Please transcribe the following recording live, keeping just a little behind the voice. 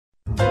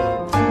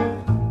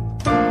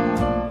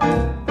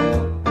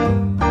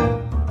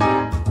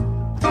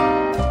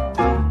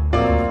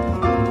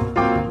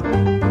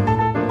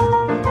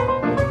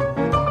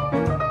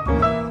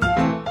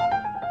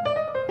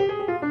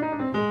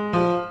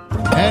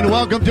And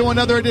welcome to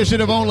another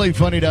edition of Only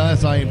Funny to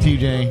Us. I am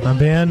TJ. I'm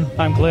Ben.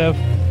 I'm Cliff.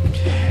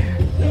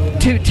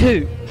 Toot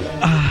toot.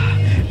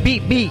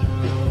 Beep beep.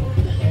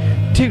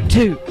 Toot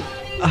toot.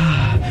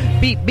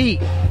 Beep beep.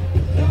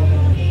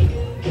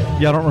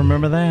 Y'all don't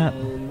remember that?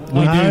 We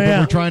do, but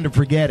we're trying to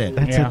forget it.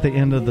 That's at the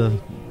end of the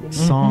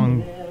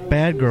song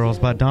Bad Girls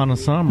by Donna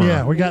Summer.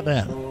 Yeah, we got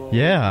that.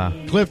 Yeah.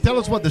 Cliff, tell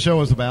us what the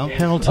show is about.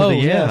 Hell to the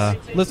yeah. Yes.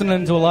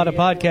 Listening to a lot of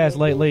podcasts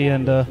lately,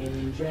 and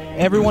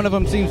every one of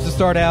them seems to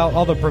start out,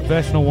 all the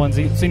professional ones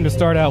seem to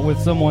start out with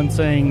someone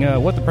saying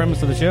what the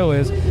premise of the show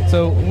is.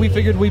 So we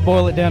figured we'd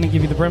boil it down and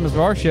give you the premise of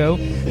our show.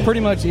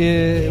 Pretty much,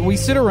 we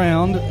sit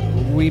around,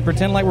 we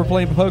pretend like we're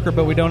playing poker,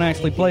 but we don't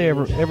actually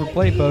ever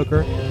play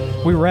poker.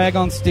 We rag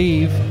on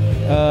Steve.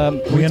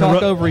 We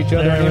talk over each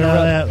other and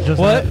interrupt.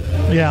 What?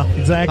 Yeah,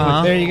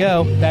 exactly. There you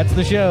go. That's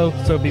the show,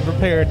 so be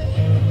prepared.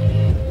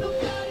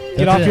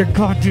 Get off your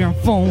goddamn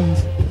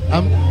phones.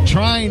 I'm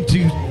trying to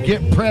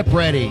get prep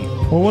ready.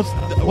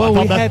 Well,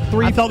 we had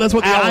 3 I thought that's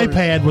what hours. the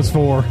iPad was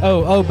for.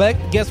 Oh, Beck,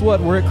 guess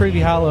what? We're at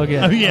Kreepy Hollow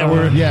again. Oh, yeah,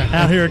 we're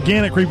out here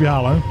again at Kreepy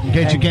Hollow. In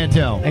case you can't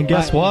tell. And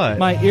guess what?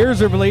 My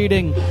ears are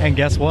bleeding. And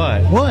guess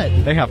what? What?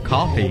 They have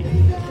coffee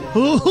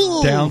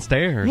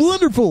downstairs.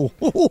 Wonderful.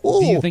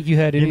 Do you think you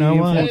had any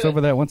influence over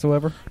that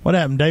whatsoever? What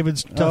happened? David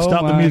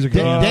stopped the music.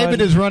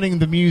 David is running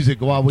the music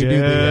while we do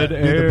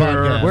the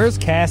podcast. Where's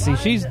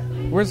Cassie?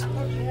 Where's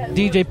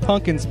DJ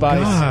Pumpkin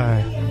Spice?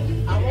 God.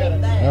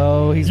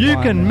 Oh, he's You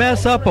fine. can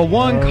mess up a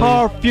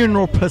one-car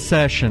funeral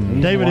procession.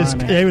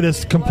 David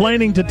is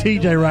complaining to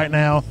TJ right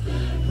now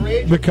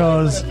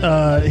because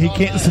he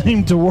can't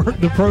seem to work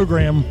the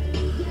program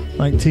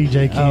like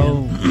TJ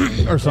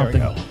can or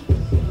something.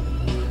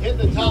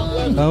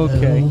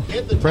 Okay.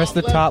 Press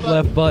the top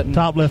left button.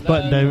 Top left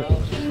button, David.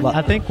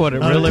 I think what it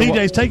really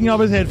TJ's taking off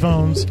his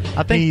headphones.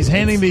 I think he's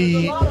handing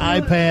the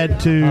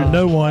iPad to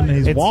no one.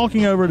 He's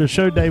walking over to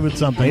show David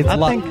something.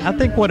 I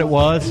think what it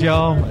was,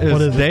 y'all,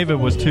 is David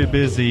was too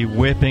busy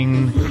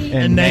whipping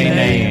and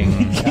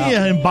nay-naying.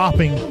 Yeah, and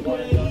bopping.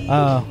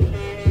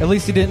 At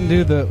least he didn't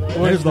do the...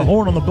 There's the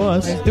horn on the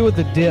bus. Do it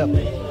the dip.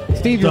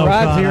 Steve, your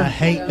ride's here. I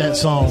hate that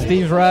song.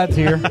 Steve's ride's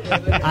here.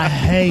 I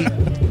hate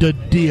the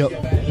dip.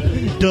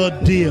 The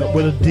dip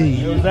with a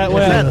D. Is that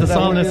the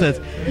song that says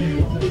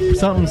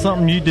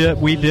something you dip,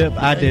 we dip,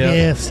 I dip?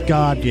 Yes,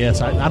 God,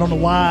 yes. I don't know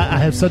why I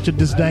have such a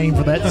disdain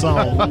for that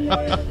song.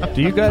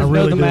 Do you guys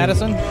know the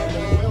Madison?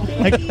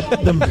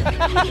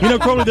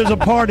 Crowley, there's a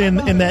part in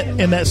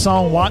that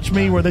song "Watch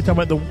Me" where they talk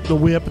about the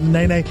whip and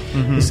nay.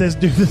 It says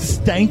do the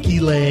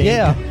stanky leg.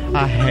 Yeah,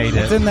 I hate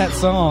it. It's in that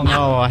song.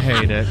 Oh, I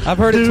hate it. I've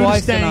heard it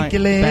twice tonight.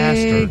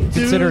 Bastard.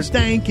 Consider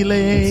stanky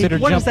leg.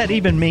 What does that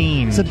even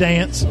mean? It's a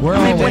dance. What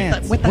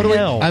the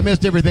hell? I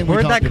missed everything.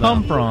 Where'd that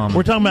come from?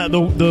 We're talking about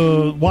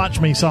the "Watch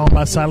Me" song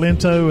by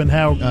Silento and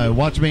how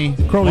Watch Me.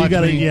 Crowley, you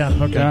got it. Yeah,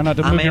 okay. Not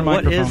to move your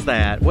what microphone. is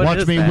that?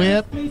 Watch me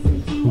whip.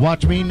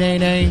 Watch me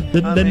nay.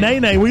 The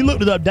nay. We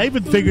looked it up.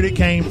 David figured it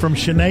came from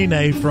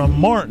Shanae from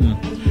Martin.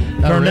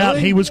 Turned out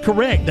he was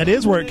correct. That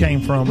is where it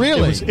came from.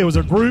 Really? It was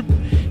a group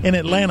in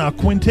Atlanta, a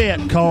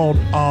quintet called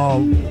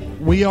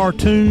We Are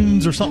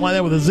Tunes or something like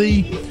that with a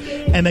Z,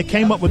 and they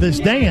came up with this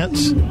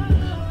dance,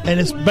 and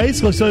it's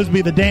basically supposed to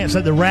be the dance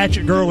that the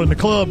ratchet girl in the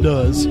club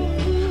does.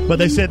 But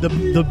they said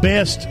the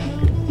best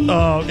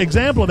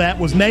example of that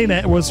was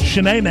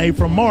Shanae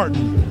from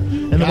Martin.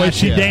 And the way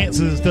she dances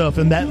and stuff,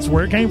 and that's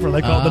where it came from.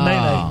 They call it the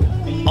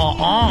Nene.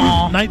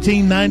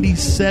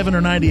 1997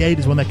 or 98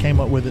 is when they came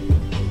up with it.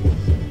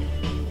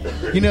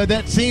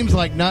 That seems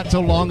like not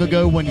so long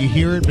ago when you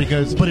hear it,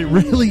 but it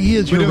really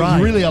is. You're right.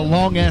 It was really a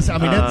long ass. I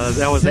mean,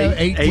 that was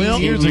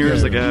 18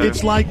 years ago.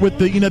 It's like with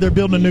they're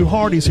building a new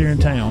Hardee's here in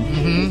town.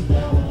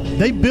 Mm-hmm.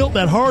 They built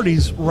that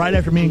Hardee's right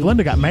after me and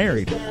Glenda got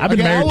married. I've been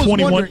married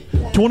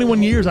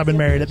 21 years. I've been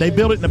married. They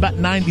built it in about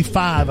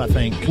 95, I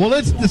think. Well,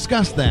 let's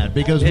discuss that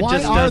because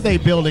why are they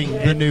building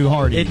the new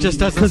Hardee's? It just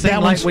doesn't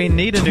seem like we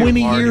need a new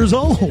Hardee's. 20 years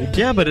old.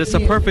 Yeah, but it's a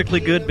perfectly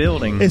good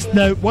building.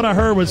 What I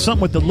heard was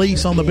something with the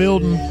lease on the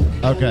building.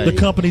 Okay. The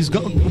company's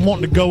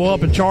wanting to go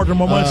up and charge them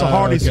more money, so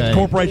Hardee's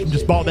Corporation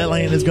just bought that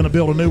land and is going to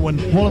build a new one.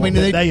 Well, I mean,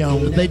 they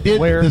own. They did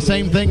the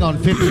same thing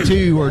on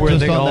 52 or where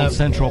just the on old that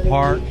Central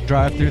Park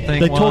drive-through thing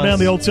They tore down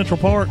the old Central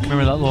Park.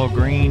 Remember that little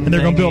green and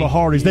they're going to build a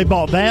Hardee's. They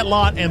bought that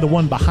lot and the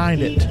one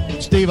behind it.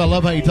 Steve, I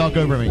love how you talk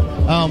over me.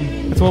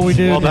 That's what we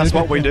do. Well, that's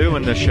what we do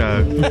in this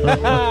show.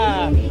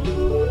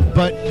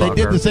 But they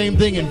did the same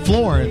thing in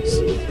Florence.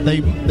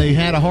 They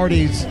had a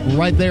Hardee's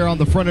right there on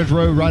the frontage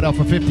road right off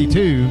of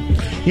 52.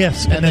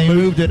 Yes. And they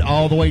moved it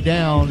all the way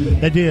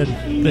down. They did.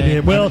 They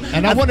did. Well,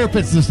 and I wonder if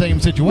it's the same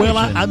situation.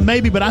 Well,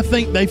 maybe, but I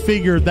think they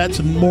figured that's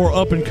a more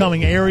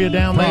up-and-coming area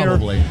down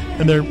Probably. there.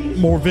 And they're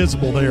more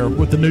visible there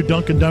with the new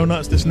Dunkin'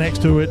 Donuts that's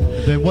next to it.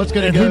 Then what's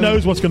going to who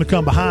knows what's going to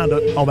come behind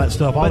all that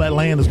stuff. All that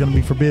land is going to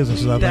be for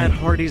businesses, I think. That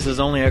Hardee's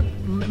is only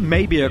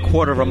maybe a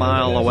quarter of a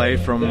mile away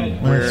from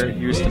where it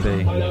used to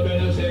be.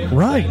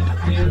 Right.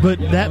 But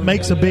that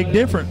makes a big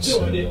difference.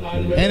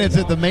 And it's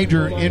at the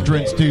major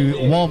entrance to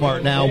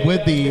Walmart now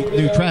with the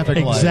new traffic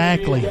light.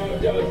 Exactly.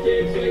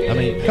 I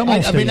mean, Come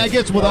on, I mean, I Steve.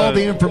 guess with all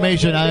the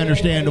information, I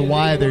understand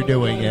why they're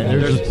doing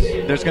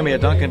it. There's going to be a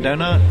Dunkin'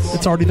 Donuts.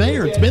 It's already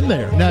there. It's been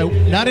there. No,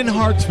 not in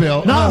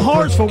Hartsville. Not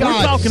Hartsville. For We're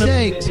God's talking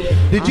sakes.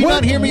 Did you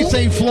not hear me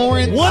say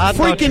Florence? What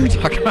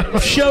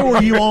freaking show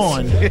are you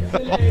on?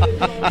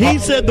 He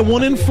said the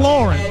one in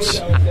Florence.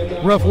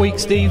 Rough week,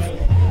 Steve.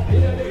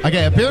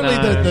 Okay, apparently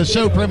the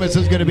show premise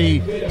is going to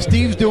be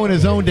Steve's doing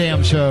his own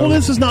damn show. Well,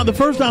 this is not the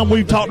first time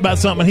we've talked about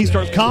something and he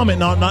starts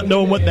commenting on not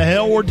knowing what the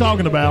hell we're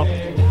talking about.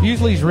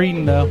 Usually he's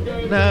reading, though.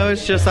 No,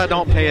 it's just I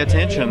don't pay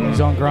attention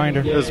He's on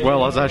Grindr. as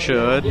well as I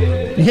should.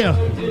 Yeah.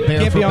 Bear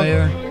Can't for be on-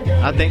 bear.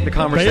 I think the Bear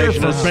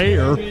conversation for has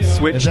bear.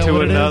 switched Is that to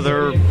what it is?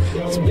 another.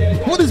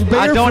 What is bear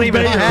I for don't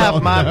even bear?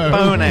 have my No.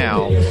 phone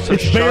out. So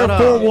It's shut Bear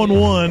up.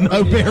 411.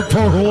 Oh, Bear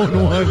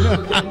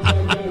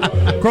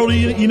 411.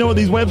 Crowley, you know what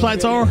these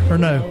websites are or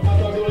no?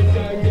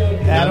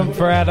 Adam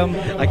for Adam.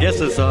 I guess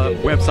it's a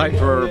website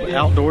for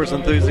outdoors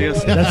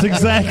enthusiasts. That's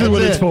exactly what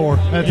That's it's it. for.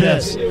 That's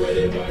yes.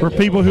 For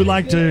people who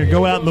like to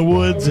go out in the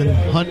woods and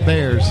Hunt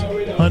bears.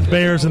 hunt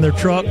bears in their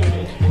truck.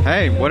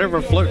 Hey,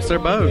 whatever floats their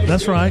boat.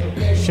 That's right.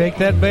 Shake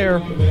that bear.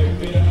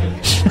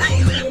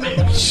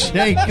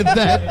 Shake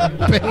that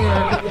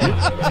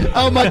bear.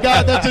 Oh, my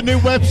God, that's a new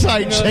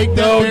website. Shake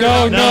that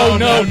bear.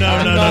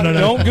 No.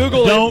 Don't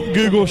Google it. Don't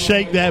Google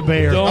Shake That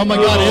Bear. Don't Oh, my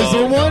God, is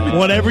there one?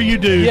 Whatever you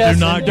do, Yes,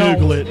 do not and don't.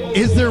 Google it.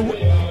 Is there?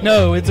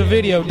 No, it's a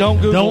video. Don't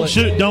Google Don't it.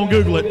 shoot. Don't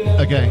Google it.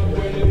 Okay.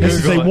 This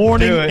is Google a it.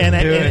 warning. Do it. And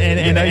Do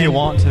it. You know you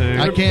want to.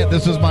 I can't.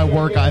 This is my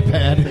work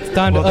iPad. It's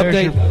time Well, to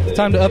there's update. It's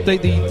time to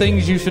update the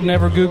things you should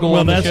never Google Well,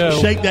 on the that's show.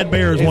 Shake That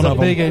Bear is It's one a of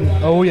them. big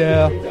one. Oh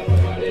yeah.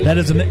 That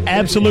is an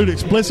absolute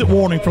explicit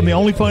warning from the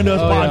Only Fun to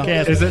Us Oh, yeah.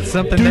 podcast. Is it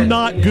something Do that-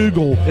 not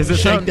Google Is it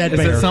Shake That is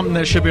Bear. it something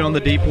that should be on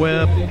the deep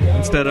web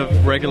instead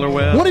of regular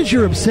web? What is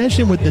your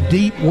obsession with the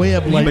deep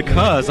web lately?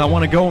 Because I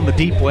want to go on the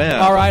deep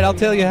web. All right, I'll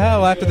tell you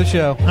how after the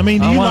show. I mean,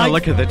 do I you want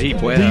like to look at the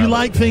deep web. do you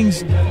like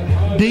things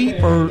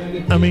deep or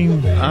I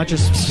mean? I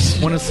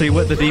just want to see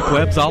what the deep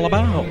web's all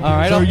about. All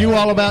right, So I'll are you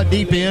all about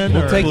deep end?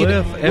 We'll or- take it.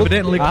 Cliff,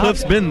 evidently I-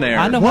 Cliff's been there.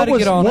 I know how What to was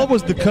get on what it.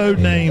 was the code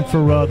name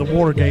for the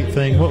Watergate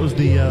thing? What was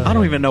the? I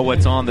don't even know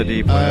what's on the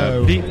deep web.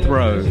 Oh. Deep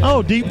Throat.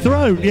 Oh, Deep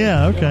Throat.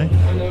 Yeah. Okay.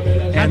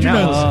 And you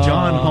now know? it's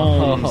John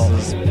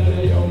Holmes'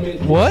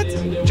 What?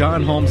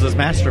 John Holmes'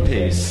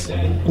 masterpiece,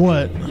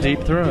 What?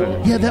 Deep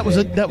Throat. Yeah, that was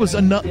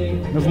a nut.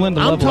 It was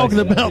Linda I'm Lovelace. talking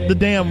about the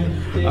damn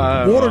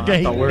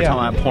Watergate. I thought we were Yeah.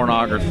 talking about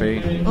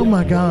pornography. Oh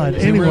my God.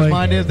 See where his Anyway,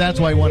 mind is? That's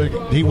why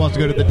he wants to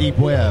go to the deep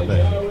web.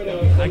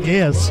 I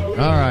guess All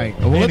right.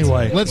 Well,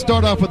 Anyway. let's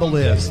start off with a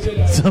list.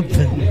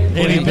 something. And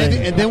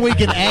Anything. then we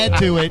can add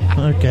to it.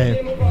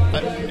 Okay.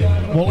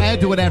 We'll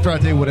add to it after I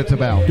tell you what it's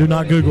about. Do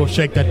not Google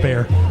Shake That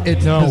Bear.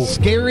 It's No. the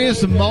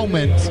scariest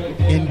moments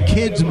in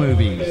kids'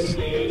 movies.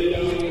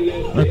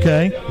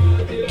 Okay.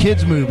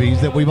 Kids'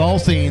 movies that we've all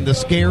seen, the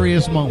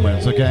scariest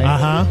moments, okay?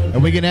 Uh-huh.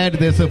 And we can add to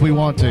this if we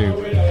want to.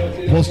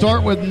 We'll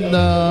start with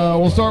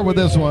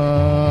this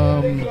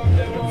one.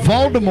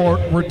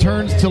 Voldemort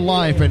returns to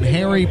life in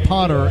Harry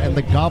Potter and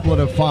the Goblet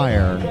of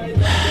Fire.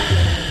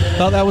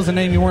 Thought that was a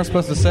name you weren't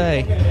supposed to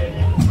say.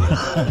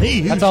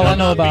 He who That's all I shall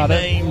know not be about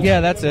it. named. Yeah,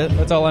 that's it.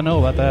 That's all I know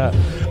about that.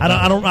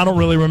 I don't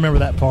really remember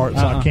that part,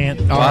 so I can't.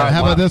 All right,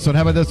 how about this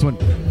one?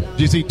 Did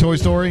you see Toy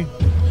Story?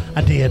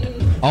 I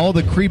did. All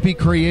the creepy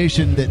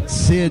creation that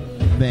Sid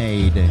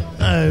made.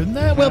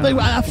 No, well,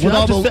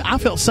 I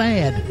felt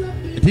sad.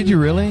 Did you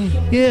really?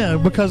 Yeah,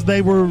 because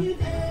they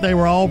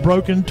were all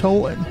broken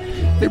toy.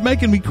 They're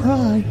making me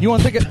cry. You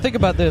want to think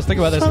about this? Think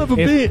about this. Son of a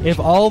bitch. If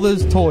all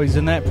those toys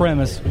in that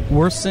premise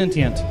were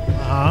sentient,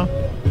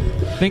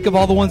 think of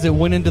all the ones that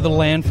went into the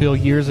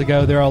landfill years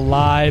ago. They're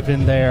alive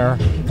in there.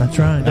 That's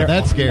right. Now,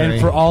 that's scary.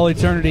 And for all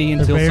eternity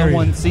until buried.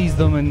 someone sees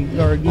them, and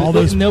All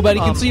those- nobody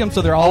can see them,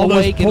 so they're all those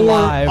awake and poor,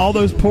 alive. all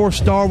those poor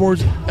Star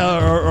Wars or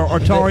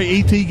Atari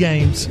ET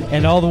games.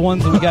 And all the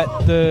ones that we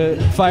got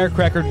the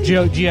firecracker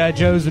G.I.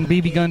 Joes and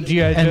BB gun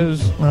G.I.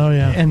 Joes Oh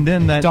yeah. And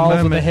then that dolls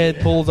moment, with the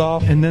head pulls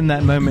off. And then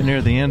that moment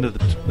near the end of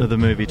the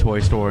movie Toy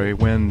Story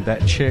when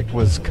that chick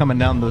was coming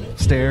down the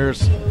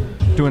stairs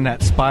doing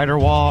that spider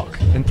walk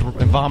and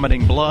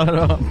vomiting blood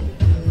up.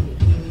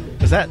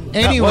 Is that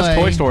Anyway. was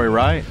Toy Story,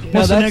 right?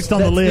 What's the that's- next on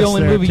the that's list The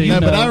only there, movie T? you No,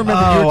 know. but I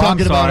remember you were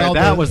talking I'm sorry. about all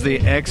that the... was The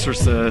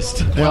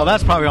Exorcist. Well,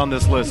 that's probably on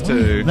this list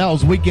too. That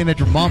was Weekend at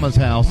Your Mama's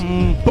House.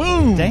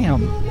 Boom.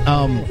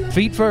 Damn.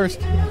 Feet first.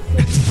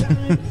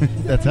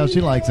 That's how she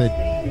likes it.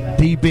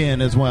 Deep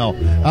in as well.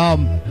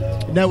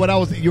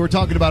 No, you were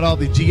talking about all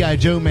the G.I.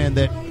 Joe men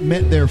that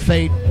met their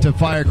fate to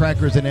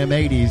firecrackers in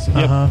M80s.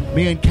 Uh-huh.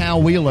 Me and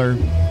Cal Wheeler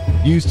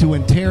used to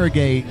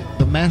interrogate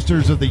the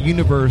Masters of the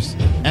Universe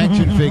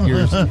action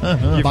figures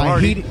You've by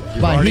already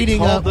heating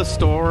told up. the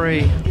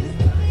story.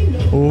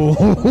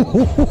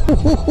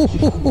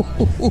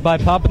 by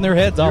popping their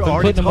heads off You and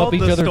already putting them up told each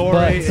the other's story.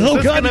 butts. Is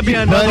this going to be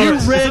my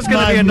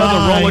another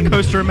mind. roller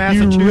coaster in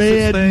Massachusetts You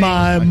read thing?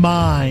 my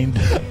mind.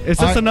 Is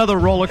this another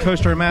roller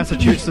coaster in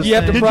Massachusetts? You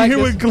have to thing? Did you hear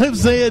practice. what Cliff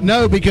said?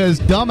 No, because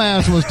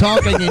dumbass was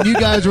talking and you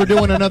guys were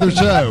doing another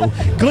show.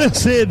 Cliff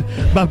said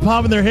by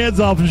popping their heads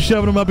off and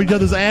shoving them up each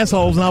other's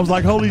assholes, and I was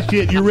like, holy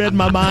shit, you read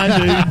my mind,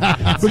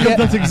 dude. Because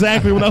that's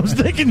exactly what I was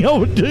thinking y'all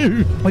would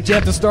do. But you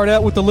have to start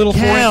out with the little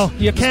Cal,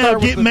 four-inch. You have to Cal, start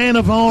with get the, man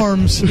of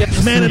arms.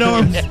 Man at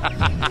arms.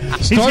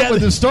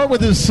 Start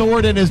with his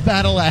sword and his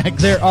battle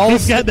axe. They're all.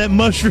 He's got that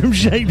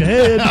mushroom-shaped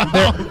head.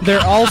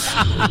 They're all.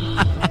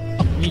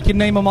 You can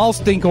name them all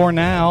Stinkor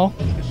now.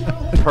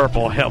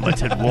 Purple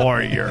helmeted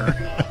warrior.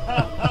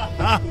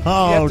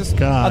 Oh,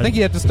 God. I think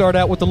you have to start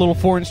out with the little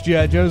 4-inch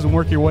G.I. Joes and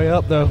work your way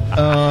up, though.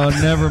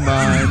 Never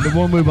mind.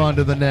 We'll move on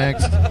to the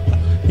next.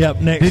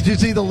 Yep, next. Did you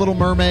see The Little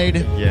Mermaid?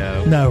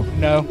 Yeah. No.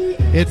 No.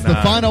 It's the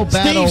final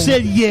battle. Steve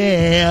said,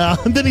 yeah.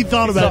 And then he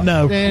thought about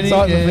no.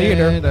 Saw it in the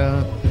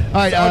theater. All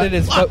right. Started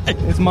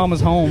his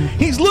mama's home.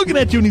 He's looking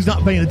at you and he's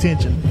not paying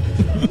attention.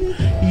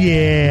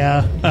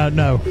 Yeah.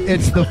 No.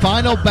 It's the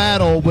final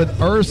battle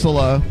with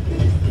Ursula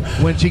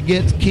when she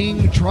gets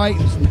King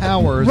Triton's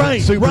powers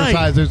and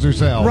supersizes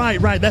herself.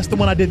 Right. That's the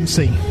one I didn't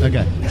see.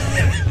 Okay.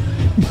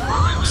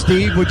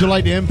 Steve, would you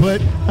like to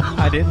input?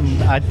 I didn't.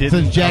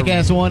 Since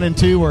Jackass 1 and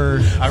 2 were...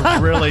 I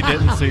really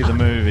didn't see the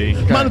movie.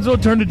 Might as well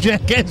turn to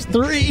Jackass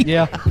 3.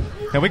 Yeah.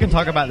 And we can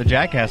talk about the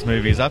Jackass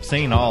movies. I've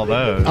seen all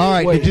those. All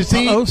right. Wait, did you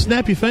see? Oh,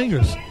 snap your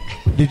fingers.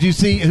 Did you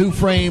see Who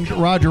Framed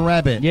Roger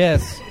Rabbit?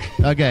 Yes.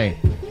 Okay.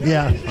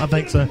 Yeah, I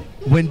think so.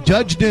 When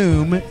Judge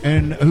Doom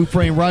and Who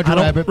Framed Roger I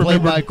don't Rabbit, played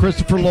remember. by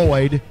Christopher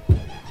Lloyd,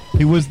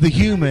 he was the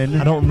human.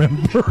 I don't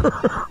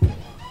remember.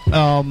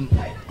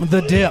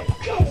 The dip.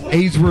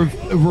 He's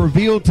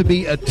revealed to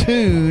be a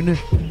tune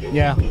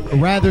Yeah.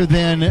 rather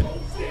than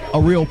a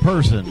real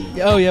person.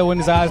 Oh, yeah, when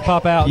his eyes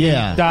pop out. And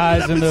Yeah. he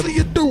dies in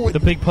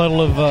the big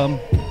puddle of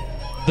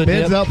the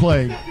Ben's dip. not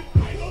playing.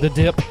 The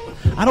dip.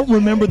 I don't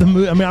remember the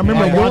movie. I mean, I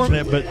remember watching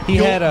it, but He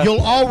had a...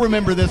 You'll all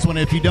remember this one.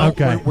 If you don't,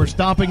 Okay. we're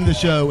stopping the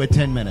show at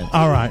 10 minutes.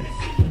 all right.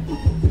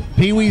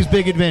 Pee-wee's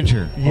Big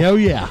Adventure. Oh,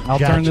 yeah. I'll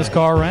turn this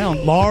car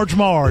around. Large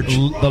Marge.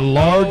 The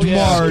large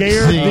Marge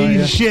Scared scene.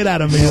 the shit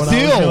out of me when I was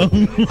Still,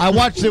 young. I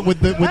watched it with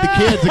the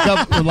kids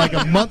like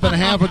a month and a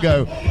half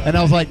ago, and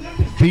I was like,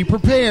 "Be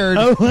prepared."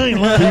 Oh, I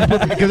ain't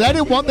lying. Because I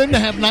didn't want them to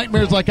have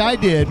nightmares like I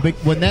did. But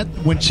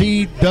when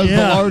she does the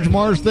Yeah. large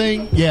Mars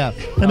thing, yeah,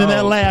 And then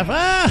that laugh.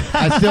 Ah!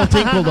 I still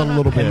tinkled a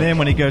little bit. And then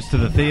when he goes to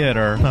the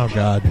theater Oh,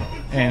 God.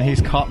 and he's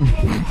caught.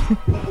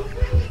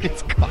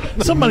 He's caught.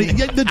 Somebody,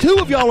 the two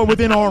of y'all are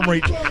within arm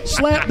reach.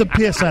 Slap the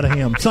piss out of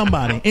him.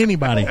 Somebody.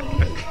 Anybody.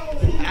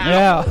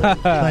 Yeah.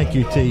 Thank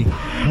you, T.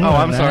 Oh,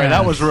 I'm sorry.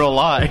 That was real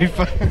life.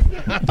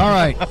 All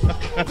right,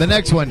 the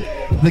next one,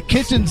 the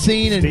kitchen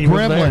scene in Steve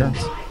was there.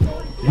 Gremlins.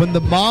 When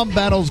the mom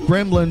battles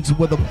Gremlins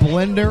with a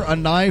blender, a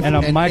knife, And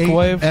a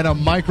microwave. and a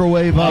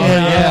microwave oven.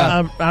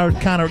 Yeah, I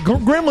kind of.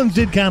 Gremlins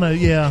did kind of,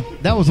 yeah.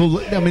 That was.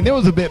 There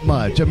was a bit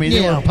much. I mean,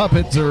 they Yeah. were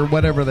puppets or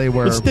whatever they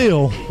were. But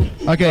still.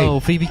 Okay. Oh,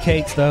 Phoebe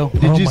Cates, though.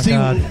 Did Oh you my see?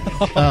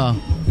 God.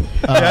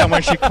 Yeah,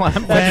 when she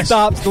climbs. That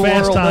stops the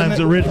Fast world, Times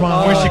doesn't at it?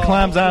 Ridgemont. When she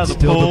climbs out of the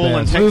Still the pool and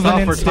best. takes Moving off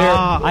in her stereo.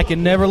 top. I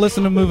can never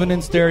listen to Moving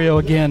in Stereo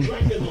again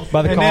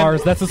by the And then-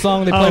 Cars. That's the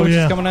song they play Oh, when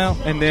yeah. she's coming out.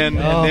 And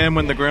then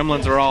when the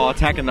gremlins are all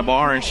attacking the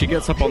bar and she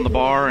gets up on the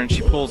bar and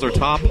she pulls her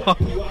top up.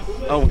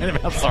 Oh, wait a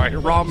minute. I'm sorry.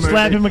 Wrong movie.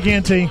 Slap him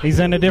again, T. He's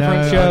in a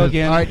different No, show I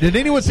again. All right. Did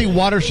anyone see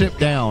Watership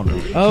Down?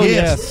 Oh,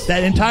 yes.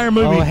 That entire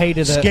movie Oh, I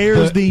hated that.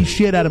 scares the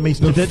shit out of me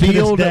The to this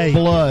Field day. of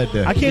Blood.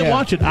 I can't Yeah.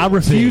 watch it. I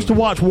refuse to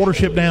watch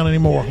Watership Down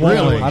anymore.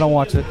 Really? I don't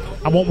watch it.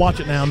 I won't watch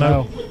it now.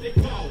 No.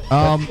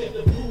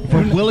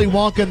 From Willy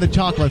Wonka and the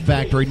Chocolate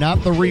Factory,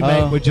 not the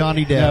remake with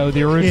Johnny Depp. No,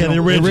 the original.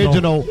 Yeah, the The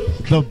original,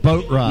 the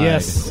boat ride.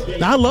 Yes.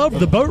 I loved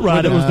the boat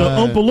ride. It was the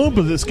Oompa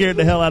Loompas that scared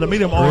the hell out of me.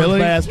 Them orange Really?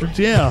 bastards.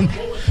 Yeah.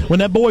 When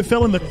that boy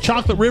fell in the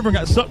chocolate river and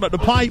got sucked up the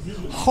pipe,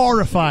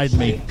 horrified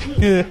me.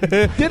 Did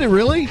it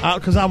really?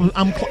 Because I'm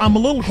a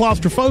little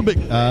claustrophobic.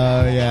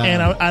 Yeah.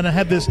 And I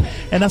had this,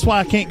 and that's why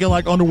I can't go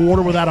like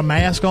underwater without a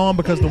mask on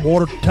because the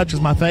water touches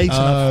my face.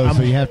 And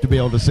So you have to be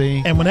able to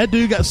see. and when that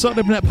dude got sucked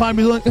up in that pipe,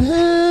 he was like,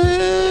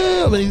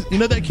 but you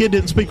know that kid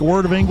didn't speak a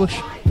word of English.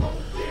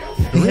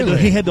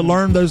 He had to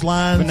learn those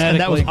lines, and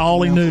that was Phonetically.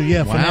 all he knew.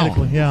 Yeah, Wow.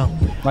 phonetically. Yeah.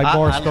 Like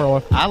Boris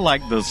Karloff. I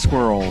like the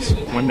squirrels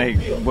when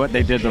what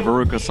they did to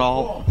Veruca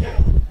Salt.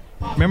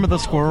 Remember the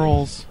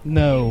squirrels?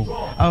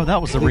 No. Oh,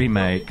 that was the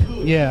remake.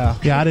 Yeah.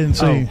 Yeah, I didn't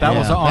see. That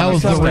was an that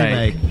was honest the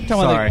mistake. remake.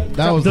 Sorry.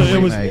 That was the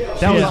It was- remake.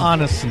 That was Yeah. an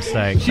honest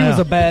mistake. She was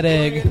a bad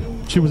egg.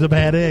 She was a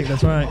bad egg.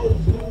 That's right.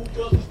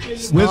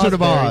 Wizard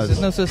of Oz.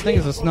 There's no such thing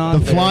as a snog.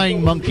 The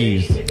flying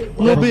monkeys.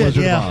 A little bit,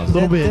 yeah. A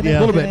little bit, yeah.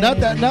 A little bit. Not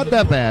that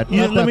bad.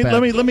 Yeah, Not that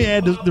bad. let me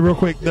add the real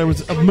quick. There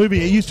was a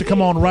movie. It used to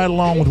come on right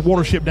along with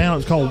Watership Down. It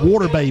was called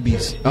Water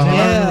Babies. Uh-huh.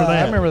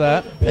 I remember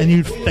that.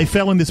 And they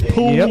fell in this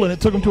pool, Yep. and it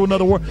took them to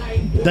another world.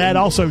 That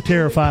also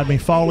terrified me,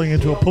 falling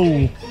into a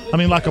pool. I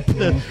mean,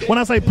 when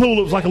I say pool,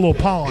 it was like a little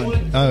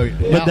pond. Oh,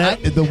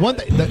 But the one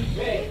thing that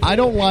I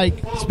don't like,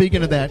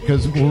 speaking of that,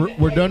 because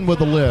we're done with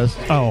the list.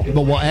 Oh.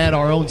 But we'll add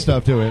our own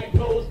stuff to it.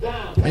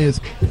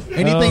 Is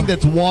anything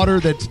that's water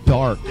that's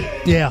dark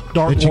Yeah,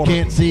 dark that you water.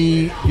 can't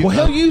see. Well,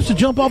 hell, you used to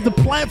jump off the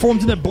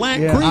platforms in that Black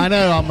Yeah. Creek. I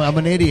know I'm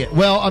an idiot.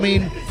 Well, I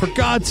mean, For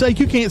God's sake,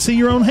 you can't see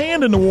your own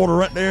hand in the water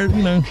right there.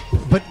 You know.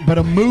 but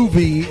a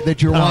movie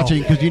that you're Oh.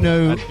 watching because you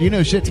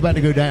know shit's about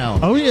to go down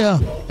Oh yeah,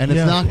 and it's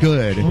Yeah. not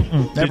good.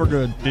 never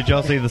good. Did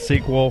y'all see the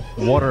sequel,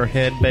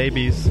 Waterhead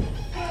Babies?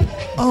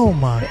 Oh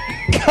my.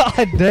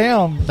 God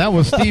damn. That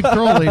was Steve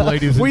Crowley,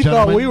 ladies and We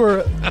gentlemen. thought we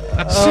were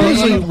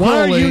Seriously, why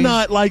are Crowley. you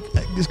not like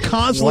just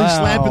constantly Wow.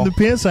 slapping the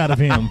piss out of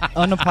him?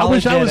 unapologetic. I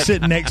wish I was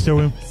sitting next to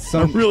him.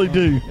 I really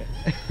do.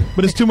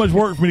 But it's too much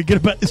work for me to get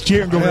about this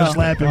chair and go over and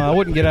slap him. I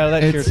wouldn't get out of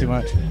that chair It's- too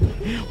much.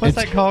 What's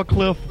that called,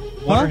 Cliff?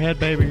 Waterhead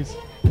Babies?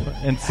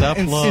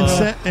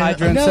 Encephala.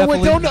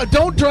 Hydrancephaly. No,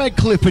 don't drag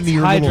Cliff into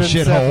your little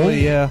shithole.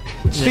 Hydrancephaly, yeah.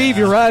 Steve,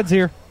 your ride's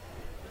here.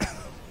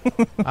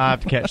 I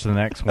have to catch the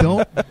next one.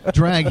 Don't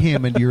drag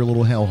him into your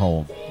little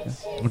hellhole.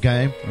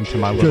 Okay? Into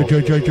my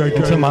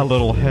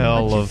little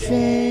hell of.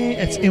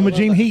 It's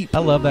Imogene Heat. I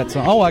love that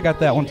song. Oh, I got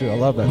that one too. I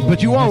love that.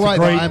 But you are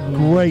right.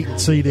 Great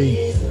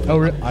CD. Oh,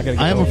 really? I gotta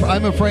get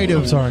I'm afraid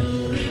of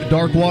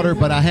dark water,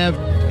 but I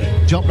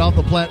have jumped off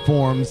the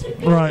platforms.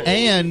 Right.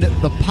 And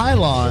the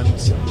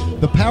pylons,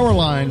 the power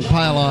line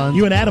pylons.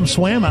 You and Adam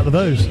swam out of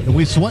those.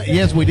 We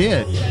yes, we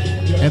did.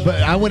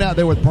 But I went out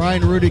there with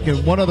Brian Rudick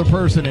and one other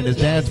person in his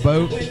dad's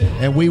boat,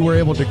 and we were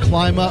able to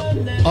climb up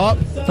and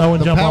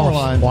the jump power off.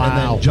 line and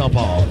Wow. then jump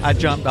off. I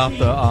jumped off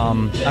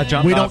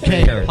the. We don't off the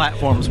care.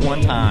 platforms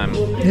one time.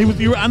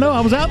 I know. I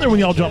was out there when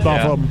y'all jumped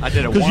off Yeah, of them. I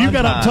did it because you one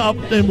got up time.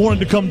 top and wanted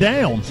to come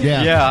down.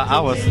 Yeah. Yeah, I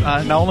was.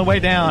 The only way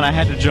down, I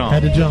had to jump.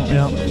 Had to jump.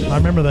 Yeah, I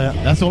remember that.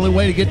 That's the only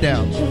way to get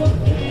down.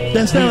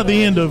 That's down at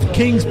the end of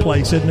King's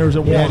Place, isn't there? There's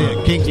a Yeah, water. it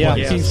is. King's Yeah,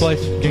 Place. King's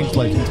Place. King's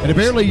Place. And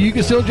apparently you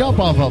can still jump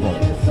off of them.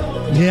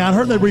 Yeah, I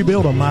heard they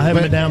rebuilt them. I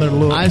haven't been down there to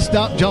look. I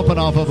stopped jumping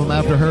off of them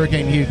after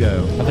Hurricane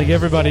Hugo. I think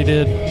everybody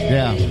did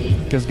Yeah.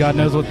 because God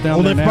knows what's down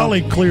well, there they've now.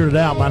 probably cleared it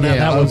out by now.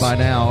 Yeah, that was by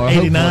now. Or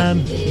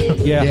 89.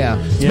 Yeah.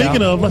 Yeah.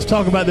 Speaking of, let's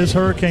talk about this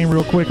hurricane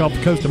real quick off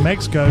the coast of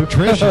Mexico.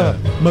 Trisha.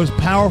 Most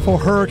powerful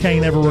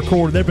hurricane ever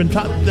recorded.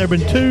 There've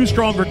been two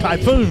stronger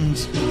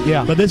typhoons.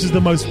 Yeah. But this is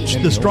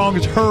the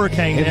strongest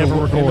hurricane ever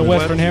in recorded the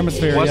Western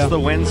Hemisphere. What's yeah. the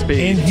wind speed?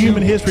 in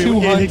human history.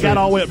 200. It got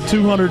all the way up to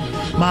 200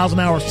 miles an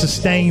hour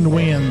sustained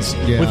winds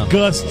Yeah. with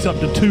gusts up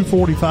to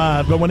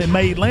 245. But when it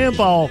made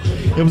landfall,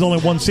 it was only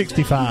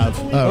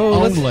 165.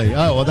 Only.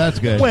 Oh, well, that's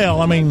good.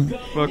 Well, I mean,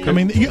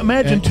 you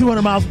imagine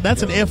 200 miles.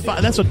 That's an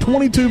F5. That's a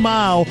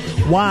 22-mile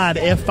wide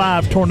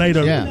F5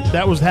 tornado. Yeah.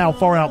 That was how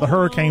far out the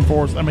hurricane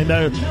force. I mean,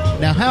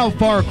 Now, how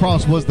far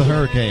across was the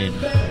hurricane?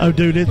 oh,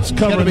 dude, it's It's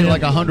got to covered be in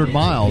like 100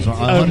 miles. Or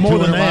more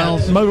 200 than that.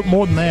 miles.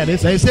 More than that.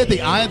 It's They said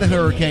the eye of the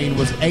hurricane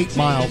was 8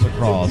 miles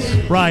across.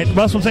 right.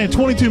 That's what I'm saying.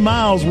 22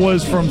 miles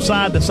was from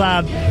side to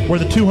side where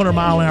the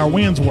 200-mile-an-hour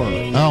winds were.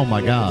 Oh,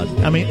 my God.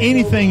 I mean,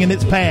 anything in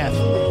its path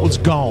was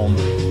gone.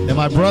 And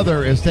my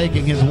brother is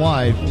taking his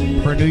wife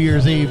for New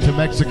Year's Eve to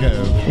Mexico.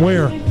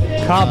 Where?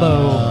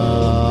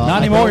 Cabo. Not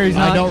anymore. He's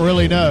not. I don't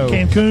really know.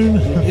 Cancun.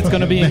 It's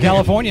going to be in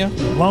California.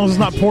 As long as it's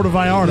not Puerto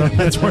Vallarta.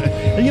 That's where.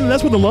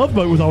 That's where the Love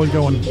Boat was always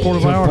going. Puerto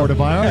Vallarta. Puerto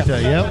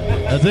Vallarta, yep.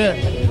 That's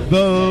it. The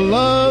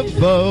Love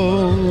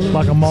Boat.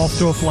 Like a moth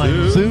to a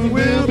flame. Soon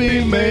we'll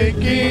be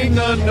making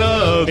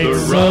another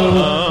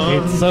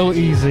It's so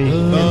easy.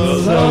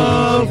 The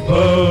Love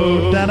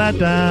Boat. Da da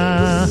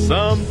da.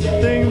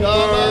 Something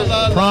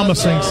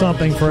Promising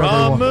something for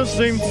everyone.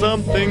 Promising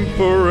something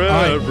for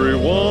right.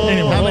 everyone.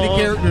 Anyway. How many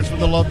characters from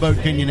the Love Boat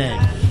can you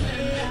name?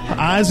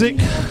 Isaac,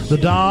 the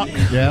Doc,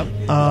 Yep.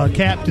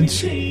 Captain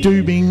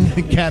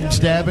Steubing, Captain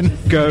Stabbing.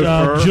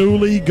 Gopher.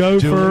 Julie, Gopher.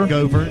 Julie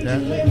Gopher.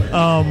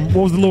 Yeah.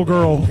 What was the little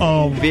girl?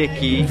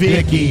 Vicky.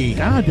 Vicky.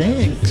 God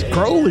dang,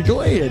 Crowley,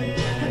 go ahead.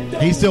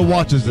 He still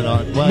watches it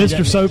on well, Mr.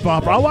 Yeah, Soap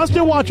Opera. Oh, I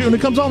still watch it when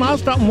it comes on. I'll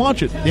stop and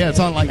watch it. yeah, it's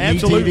on like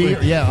Absolutely.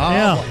 MeTV. Yeah.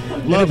 Yeah.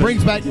 And it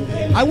brings back.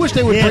 I wish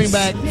they would Yes. bring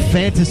back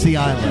Fantasy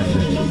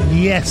Island.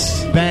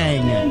 Yes.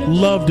 Bang.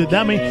 Loved it.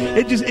 I mean,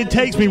 it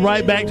takes me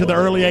right back to the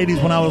early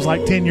 80s when I was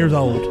like 10 years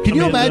old. Can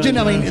you imagine?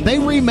 I mean, they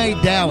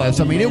remade Dallas.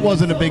 I mean, it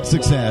wasn't a big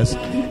success.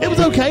 it was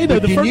okay, though.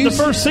 But The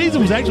first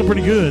season was actually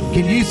pretty good.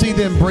 Can you see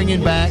them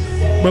bringing back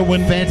But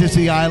when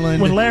Fantasy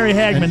Island? when Larry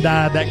Hagman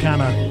died, that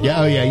kind of...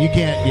 Yeah, oh yeah, you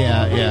can't.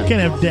 Yeah.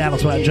 Can't have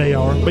Dallas without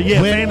JR. But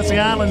yeah, When- Fantasy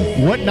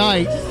Island. What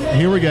night?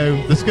 Here we go.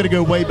 This is going to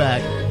go way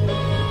back.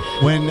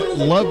 When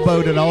Love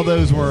Boat and all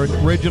those were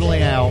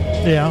originally out,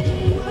 Yeah.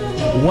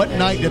 what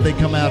night did they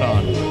come out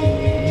on?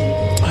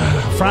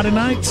 Friday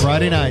nights?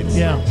 Friday nights.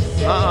 Yeah.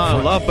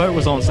 Love Boat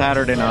was on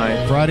Saturday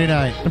night. Friday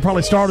night.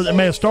 It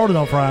may have started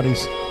on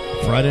Fridays.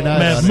 Friday night.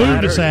 Man,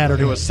 move to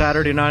Saturday. It was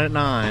Saturday night at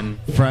 9.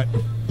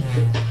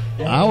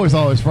 I always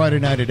thought it was Friday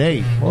night at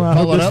 8. Well, I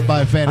followed hope up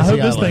by I Fantasy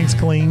hope this Island. thing's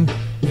clean.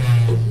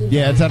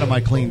 Yeah, it's out of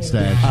my clean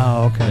stash.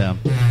 Oh, okay.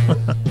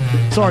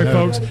 Yeah. Sorry,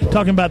 folks.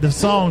 Talking about the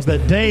songs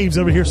that Dave's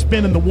over here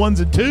spinning the ones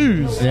and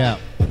twos. Yeah.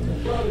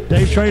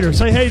 Dave Trader.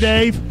 Say hey,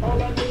 Dave.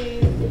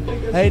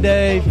 Hey,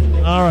 Dave.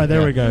 All right,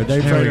 there we go.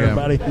 Dave There we Trader,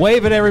 go. everybody.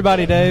 Wave at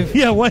everybody, Dave.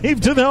 Yeah,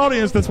 wave to the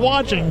audience that's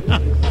watching.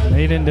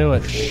 He didn't do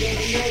it.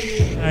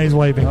 He's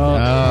waving.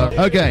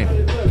 Okay.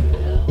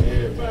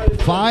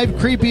 5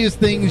 creepiest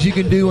things you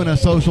can do in a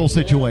social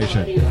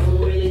situation.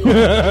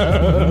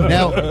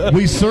 Now,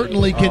 we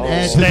certainly can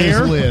add to Stare?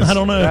 this list. I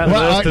don't know. That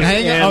list is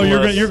hang on. Oh,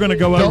 endless. you're going to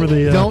go over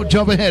the... Don't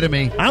jump ahead of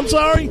me. I'm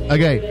sorry.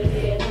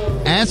 Okay.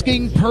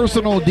 Asking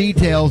personal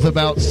details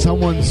about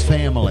someone's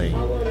family.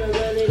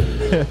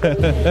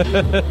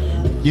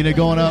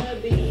 Going up,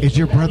 is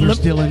your brother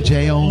still in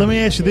jail? Let me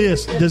ask you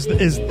this: okay,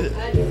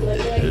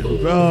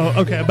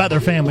 about their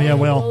family? Yeah,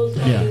 well,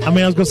 Yeah. I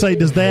mean, I was going to say,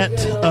 does that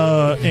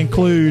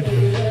include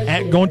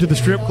going to the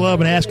strip club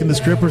and asking the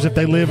strippers if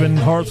they live in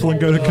Hartsville and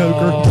go to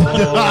Coker?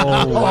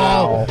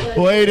 Oh,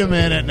 wait a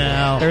minute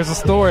now. There's a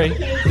story.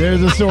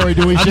 There's a story.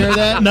 Do we share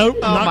that? Nope,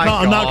 my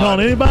I'm not God.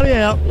 calling anybody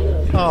out.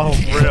 Oh,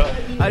 real.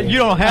 You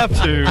don't have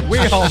to. We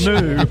all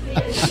knew.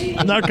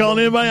 I'm not calling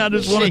anybody out. I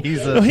just want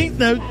Jesus. to.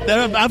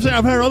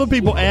 I've heard other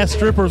people ask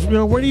strippers,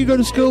 where do you go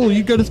to school?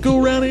 You go to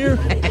school around here?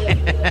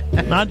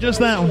 Not just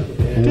that one.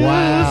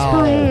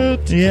 Wow.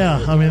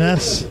 Yeah, I mean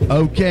that's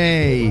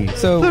Okay.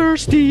 So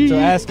Thirsty. So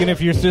asking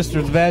if your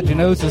sister's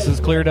vaginosis is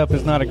cleared up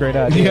is not a great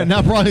idea. Yeah,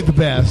 not probably the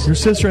best. your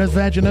sister has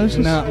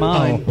vaginosis. Not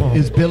mine. Oh.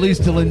 Is Billy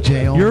still in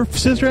jail? Your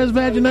sister has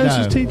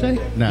vaginosis, No.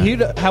 TJ?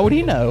 No. How would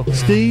he know?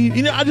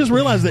 Steve, I just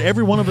realized that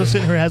every one of us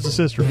sitting here has a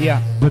sister.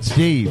 Yeah. But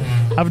Steve.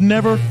 I've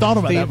never thought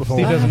about that Steve, before.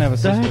 Steve doesn't have a I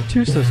sister. had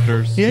 2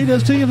 sisters. Yeah, he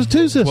does too. He has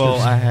 2 sisters. Well,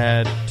 I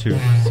had 2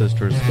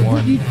 sisters.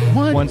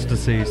 What? One's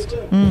deceased.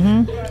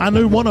 I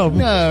knew one of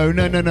them. No.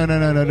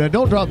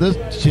 Don't drop this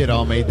shit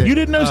on me. You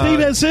didn't know Steve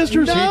had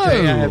sisters? no.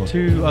 TJ, I have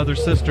 2 other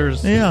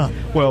sisters. Yeah.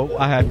 Well,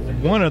 I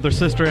had one other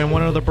sister and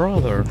one other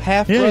brother.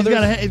 Half Yeah,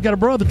 brothers. he's got a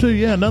brother too.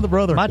 Yeah, another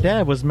brother. My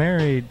dad was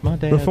married. My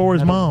dad Before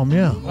his had a- mom,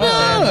 yeah. my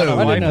dad had a I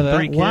wife didn't know and that.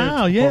 3 kids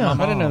Wow, before yeah.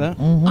 my I didn't know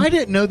mom. that. I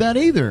didn't know that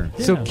either.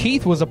 So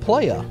Keith was a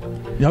player.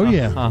 Oh,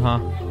 yeah. Uh-huh.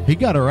 He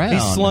got around. He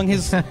slung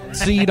his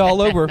seed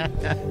all over.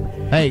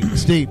 Hey,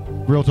 Steve,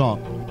 real talk.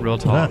 Real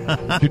talk.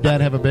 Did your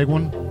dad have a big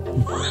one?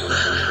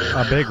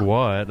 A big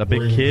what? A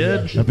big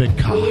kid? A big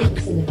cock.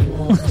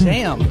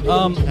 Damn.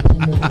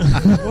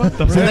 What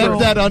the So that's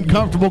that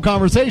uncomfortable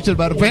conversation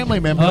about a family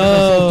member in a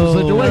Oh.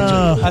 social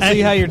situation. I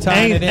see how you're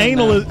tying it in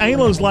now.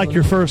 Anal is like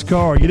your first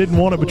car. You didn't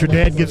want it, but your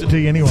dad gives it to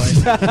you anyway.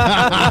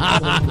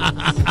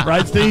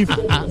 Right, Steve?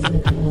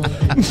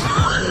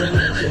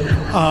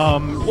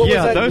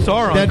 Yeah, those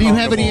are Now, do you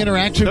have any uncomfortable.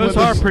 interaction Those with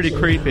are us? pretty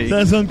creepy.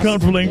 That's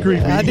uncomfortable and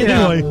creepy. I did.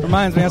 Anyway.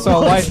 Reminds me, I saw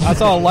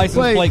a license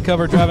Wait. plate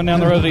cover driving down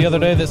the road the other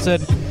day that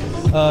said,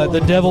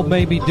 "The devil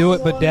made me do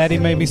it, but Daddy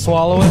made me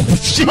swallow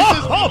it."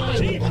 Oh,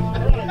 geez.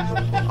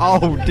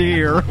 Oh,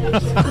 dear.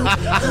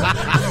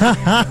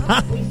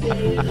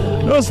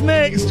 What's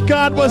next?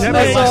 God, what's That'd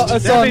next? be like, I saw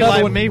that'd be another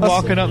like one. me I saw-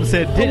 walking up and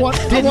said, I want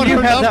didn't you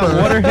her have that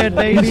number." waterhead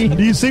baby?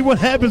 Do you see what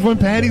happens when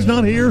Patty's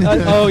not here?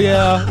 Oh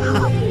yeah.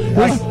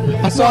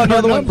 I saw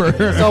another one. number.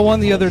 I saw one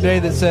the other day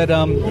that said,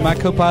 "My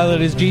co-pilot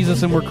is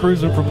Jesus, and we're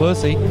cruising for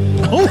pussy."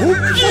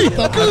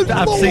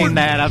 I've seen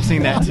that. I've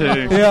seen that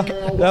too. Yeah,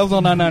 that was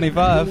on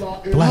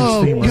I-95.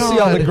 Blasphemer. You see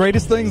all the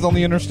greatest things on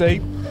the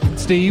interstate.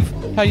 Steve,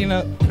 how you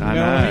know? I know what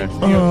I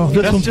know. mean? Oh,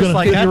 this That's one's just gonna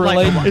like fit I'd your like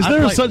relate. to- Is I'd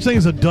there like- such thing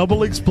as a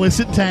double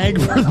explicit tag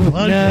for the No,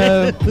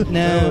 podcast?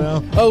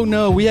 no. Oh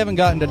no, we haven't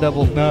gotten to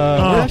double. No,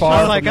 Oh, we're far I'd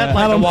from like, that. I'd,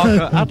 like I to don't walk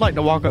know. up, I'd like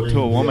to walk up to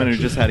a woman who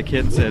just had a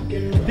kid and said,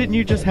 "Didn't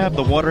you just have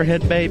the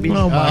waterhead baby?"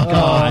 Oh my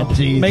God!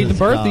 Jesus Made the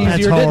birth God. easier,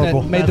 That's didn't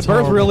horrible. it? Made That's the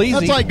birth horrible. real easy.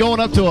 That's like going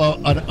up to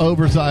an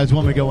oversized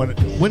woman going,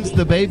 "When's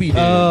the baby due?"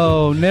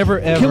 Oh, never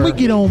ever. Can we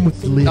get on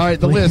with the list? All right,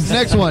 the please? list.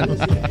 Next one.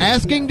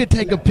 Asking to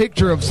take a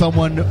picture of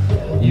someone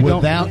You don't-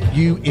 without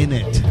you in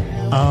it.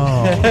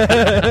 Oh, I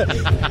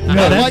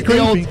that's like the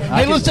old, creepy.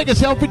 hey, let's take a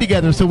selfie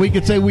together so we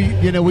could say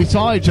we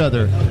saw each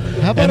other.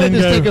 How about And I then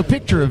just go- take a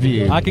picture of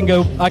you? I can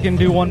go. I can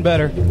do one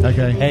better.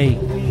 Okay. Hey,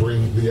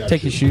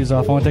 take your shoes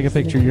off. I want to take a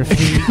picture of your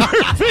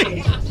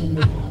feet.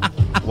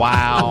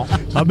 Wow.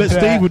 I bet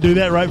Steve would do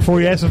that right before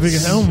he asked if he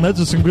could. Oh, those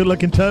are some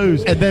good-looking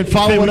toes. And then Think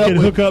follow we it up could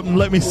with hook up and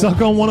let me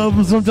suck on one of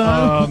them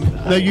sometime.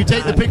 no, you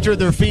take the picture of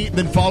their feet,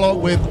 then follow it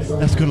with,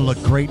 "That's going to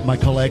look great in my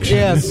collection."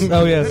 Yes.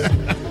 Oh yes.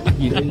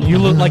 You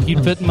look like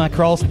you'd fit in my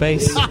crawl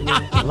space.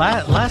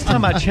 Last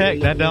time I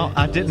checked,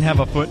 I didn't have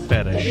a foot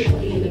fetish.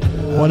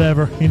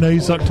 Whatever. You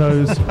suck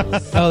toes.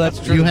 Oh, that's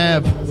true. You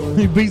have.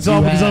 He beats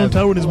off with his own have.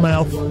 toe in his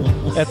mouth.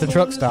 At the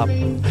truck stop.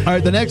 All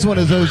right, the next one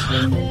is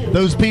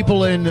those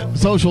people in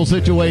social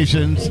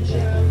situations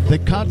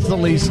that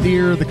constantly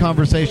steer the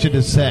conversation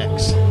to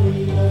sex.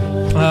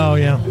 Oh,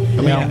 yeah.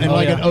 I mean, in Oh,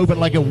 like yeah. an open,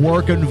 like a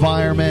work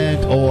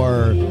environment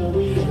or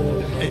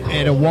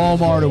in a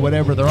Walmart or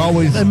whatever, they're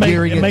always And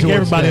gearing it make towards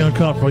everybody sex.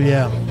 uncomfortable,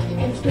 yeah.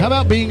 How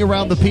about being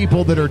around the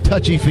people that are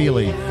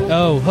touchy-feely?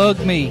 Oh, hug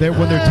me.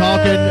 When they're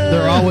talking,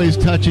 they're always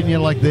touching you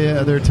like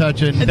they're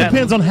touching. It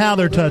depends on how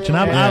they're touching.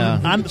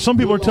 Yeah. Some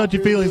people are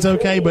touchy-feely, it's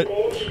okay, but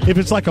if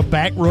it's like a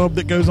back rub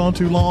that goes on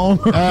too long.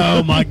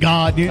 Oh, my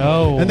God.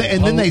 And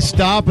then they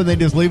stop and they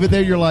just leave it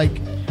there. You're like,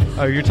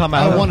 Oh, you're talking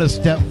about... I want to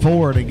step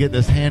forward and get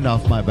this hand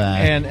off my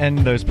back. And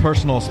those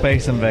personal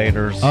space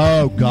invaders.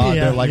 Oh, God.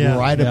 Yeah, they're like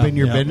right up in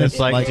your business. It's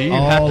like, do you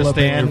all have to up in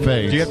stand? your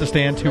face. Do you have to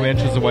stand 2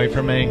 inches away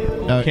from me?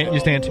 Can't you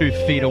stand 2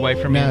 feet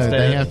away from me No,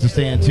 instead? they have to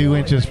stand 2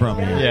 inches from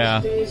you.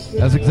 Yeah.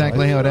 That's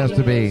exactly how it has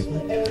to be.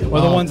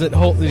 Or the ones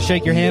that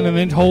shake your hand and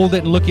then hold it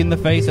and look in the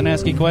face and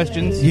ask you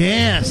questions.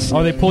 Yes.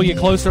 Or they pull you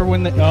closer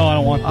when they... Oh, I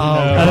don't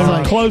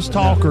want... Close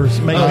talkers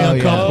make me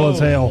uncomfortable as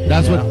hell.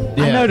 That's what...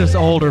 Yeah. I notice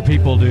older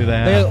people do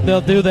that. They'll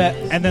do that,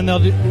 and then they'll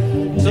do...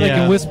 So they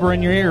can whisper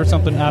in your ear or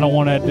something. I don't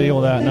want to deal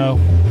with that. No,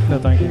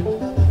 thank you.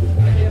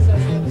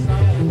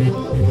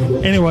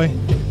 Anyway,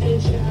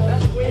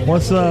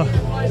 what's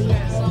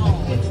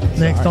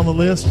next on the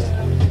list?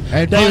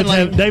 And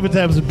David's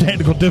having some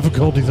technical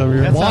difficulties over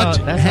here. That's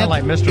not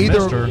like Mr.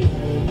 Mister.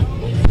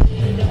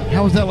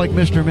 How is that like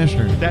Mr.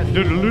 Mister? That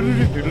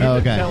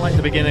okay. Kind of like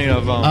the beginning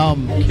of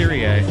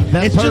Kyrie.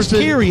 It's just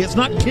Kyrie. It's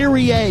not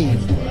Kyrie.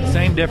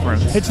 Same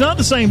difference. It's not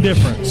the same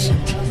difference.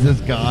 This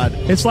God.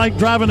 It's like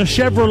driving a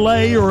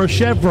Chevrolet or a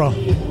Chevra.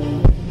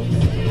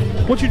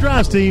 What you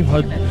drive, Steve?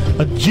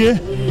 A J?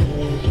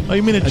 Oh,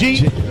 you mean a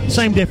Jeep?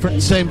 Same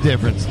difference. Same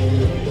difference.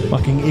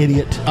 Fucking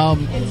idiot.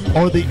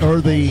 Or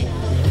the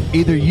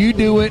either you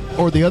do it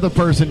or the other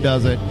person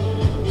does it.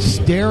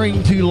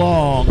 Staring too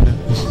long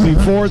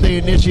before they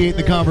initiate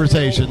the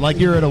conversation. Like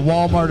you're at a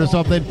Walmart or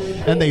something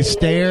and they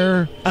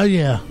stare. Oh,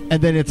 yeah. And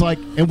then it's like,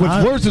 and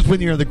what's worse is when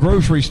you're in the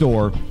grocery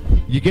store,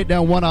 you get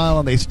down one aisle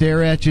and they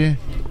stare at you.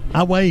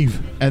 I wave.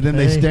 And then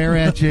they stare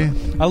at you.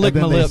 I lick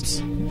my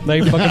lips. They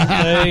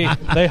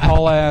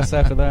haul ass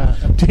after that.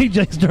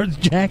 TJ starts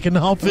jacking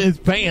off his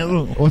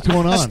pants. What's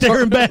going on?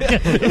 Staring back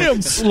at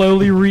him.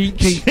 Slowly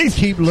reach.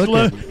 Keep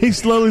looking. He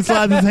slowly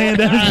slides his hand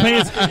down his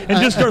pants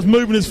and just starts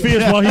moving his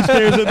fist while he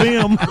stares at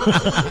them.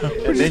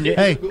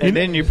 And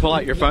then you pull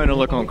out your phone and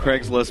look on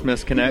Craigslist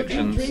missed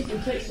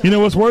connections. You know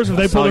what's worse? If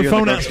they pull their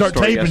phone out and start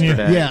taping you.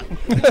 Yeah.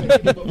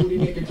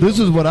 This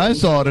is what I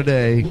saw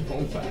today.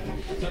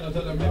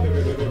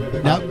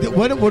 Now,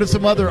 what are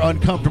some other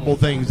uncomfortable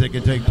things that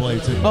can take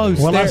place?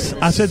 Well, I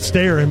said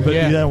staring, but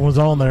that was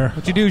on there.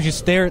 What you do is you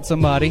stare at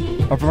somebody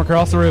or from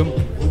across the room,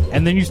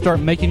 and then you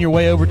start making your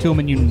way over to them,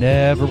 and you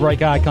never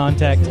break eye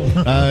contact.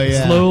 Oh,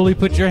 yeah. Slowly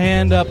put your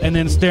hand up, and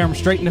then stare them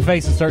straight in the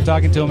face and start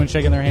talking to them and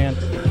shaking their hand.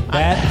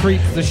 That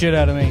creeps the shit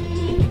out of me.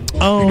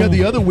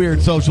 The other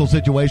weird social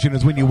situation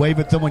is when you wave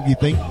at someone you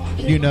think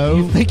you know.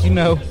 You think you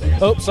know.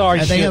 Oh, sorry,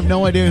 and they have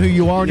no idea who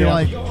you are, and you're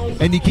like,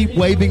 and you keep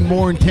waving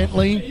more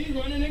intently.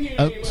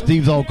 Oh,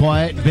 Steve's all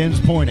quiet.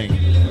 Ben's pointing.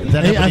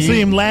 I see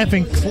him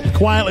laughing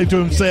quietly to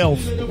himself.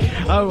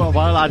 Oh,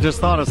 well, I just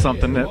thought of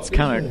something that's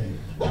kind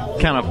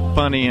of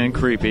funny and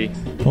creepy.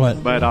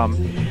 What? But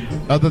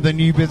other than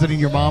you visiting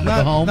your mom at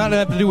the home? Not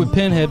have to do with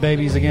pinhead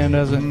babies again,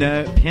 does it?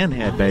 No,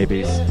 pinhead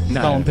babies.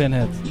 No. Call them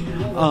pinheads.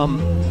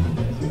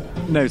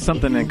 No,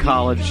 something in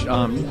college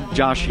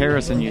Josh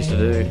Harrison used to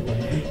do.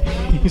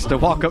 He used to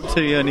walk up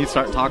to you and he'd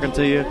start talking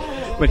to you,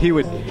 but he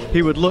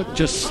would look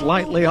just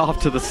slightly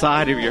off to the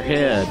side of your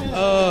head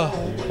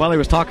while he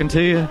was talking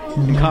to you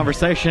in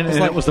conversation,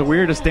 and it was the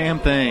weirdest damn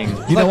thing.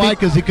 You know why?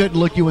 Because he couldn't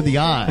look you in the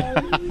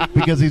eye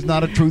because he's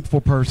not a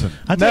truthful person.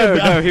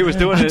 No, he was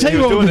doing it. He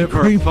was doing it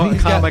for a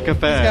comic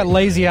effect. He's got a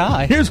lazy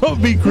eye. Here's what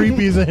would be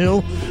creepy as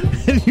hell.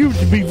 You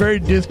would be very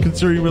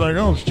disconcerted. You'd be like,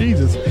 "Oh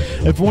Jesus!"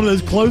 If one of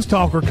those close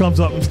talker comes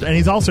up and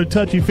he's also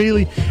touchy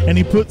feely, and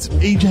he puts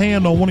each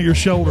hand on one of your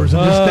shoulders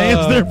and just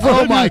stands there.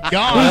 Oh my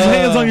God! With his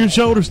hands on your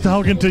shoulders,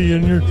 talking to you,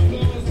 and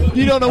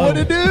you don't know what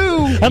to do.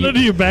 How do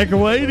you back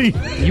away?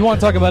 You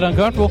want to talk about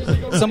uncomfortable?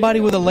 Somebody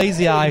with a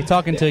lazy eye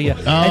talking to you,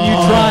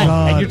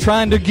 and you're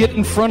trying to get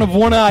in front of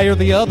one eye or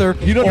the other.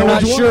 You're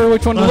not sure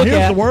which one to look here's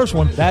at. Here's the worst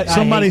one.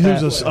 Somebody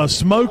who's a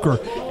smoker,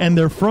 and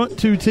their front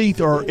two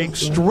teeth are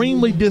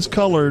extremely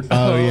discolored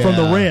from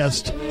the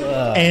rest.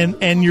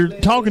 And you're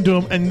talking to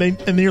them,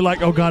 and you're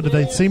like, "Oh God, did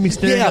they see me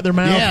staring at their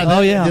mouth?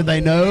 Yeah, Did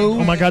they know?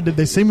 Oh my God, did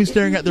they see me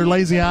staring at their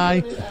lazy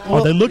eye?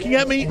 Are they looking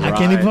at me? I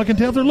can't even fucking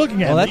tell if they're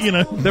looking at me. You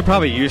know, they're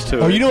probably used to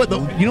it. Or you know what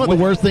the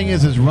worst thing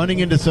is running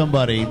into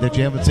somebody that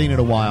you haven't seen in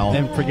a while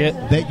and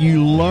forget that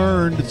you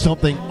learned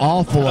something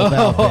awful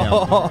about them.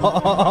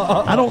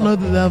 I don't know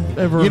that I've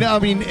ever. You know, I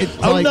mean, it's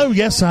no,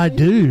 yes, I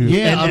do.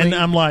 Yeah, and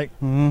I'm like,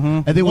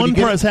 and then one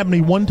part has happened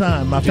to me one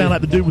time. I found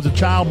out the dude was a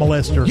child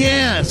molester.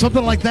 Yeah,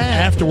 something like that.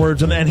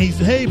 Afterwards, and he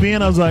said, "Hey,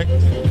 Ben," I was like,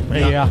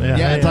 yeah.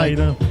 Hey, it's like, you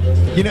know?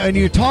 You know, and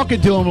you're talking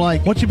to them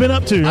like, What you been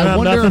up to? I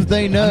wonder Nothing. if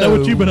they know. I know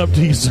what you've been up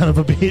to, you son of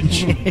a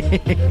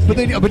bitch. but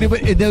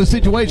in those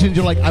situations,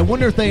 you're like, I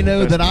wonder if they know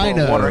Those that I poor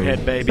know.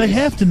 Waterhead babies. They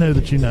have to know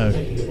that you know.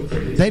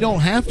 They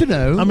don't have to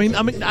know. I mean,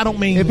 I don't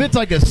mean. if it's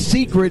like a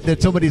secret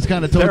that somebody's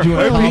kind of told you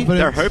in confidence.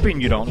 They're hoping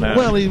you don't know.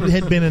 Well, he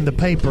had been in the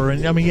paper,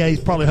 and I mean, yeah, he's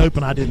probably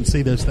hoping I didn't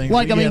see those things.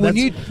 Like, But I yeah, mean, when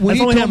you only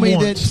told me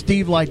happened that once.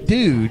 Steve liked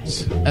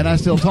dudes, and I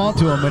still talk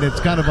to him, and it's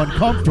kind of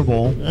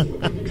uncomfortable.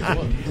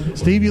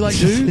 Steve, you like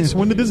dudes?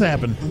 When did this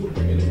happen?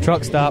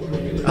 Truck stop.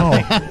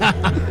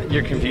 Oh,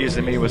 You're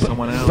confusing me with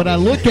someone else. But I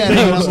look at it,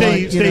 and I'm Steve,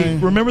 like, you Steve,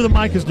 know, remember the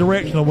mic is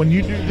directional. When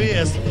you do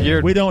this,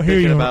 You're we don't hear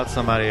thinking you. about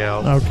somebody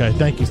else. Okay,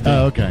 thank you, Steve.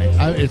 oh, okay.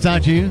 It's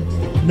not you?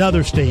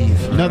 Another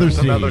Steve. Another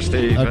Steve. Another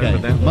Steve, Okay.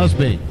 evidently. Must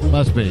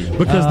be.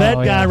 Because that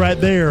Oh, guy yeah. right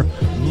there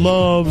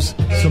loves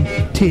some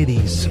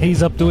titties.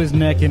 He's up to his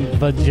neck in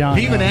vagina.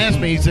 He even asked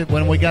me, he said,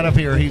 when we got up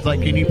here, he's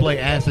like, can you play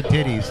Acid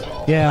Titties?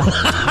 Yeah.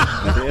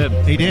 I did.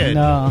 He did.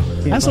 No.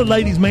 That's a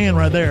ladies' man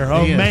right there.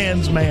 Oh, He is.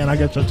 man's man, I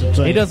guess I should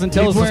say. He doesn't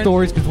tell He's us the wearing-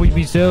 stories because we'd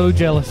be so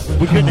jealous.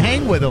 We couldn't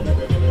hang with him.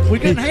 We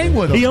couldn't hang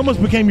with him. He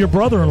almost became your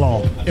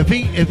brother-in-law. If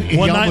he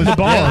One night in almost- the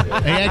bar.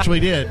 yeah, he actually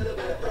did.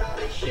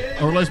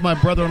 Or at least my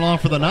brother-in-law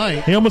for the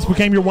night. He almost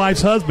became your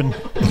wife's husband.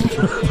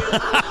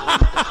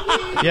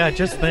 Yeah,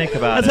 just think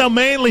about That's it. how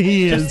manly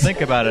he Just is.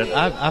 think about it.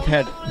 I've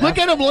had. Look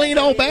at him lean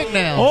all back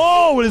now.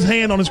 Oh, with his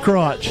hand on his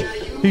crotch.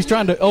 He's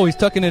trying to. Oh, he's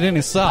tucking it in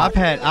his sock.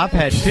 I've had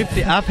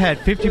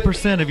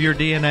 50% of your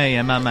DNA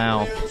in my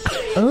mouth.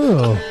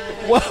 Oh.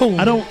 Whoa!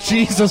 I don't-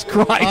 Jesus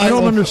Christ! I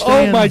don't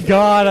understand. Oh my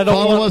God! I don't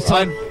Follow want, us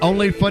on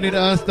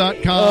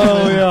onlyfunnytous.com.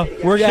 Oh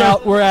yeah, we're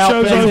out. We're out.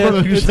 show's That's over.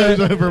 it. It's Show's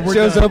it. over. We're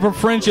Show's done. over.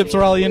 Friendships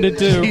are all ended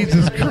too.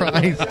 Jesus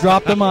Christ.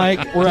 Drop the mic.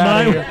 We're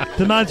out of here.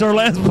 Tonight's our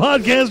last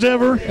podcast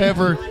ever.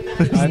 Ever.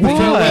 I The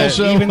farewell think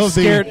show even of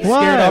the- scared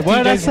off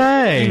What'd I TJ's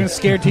say? Even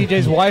scared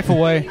TJ's wife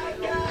away.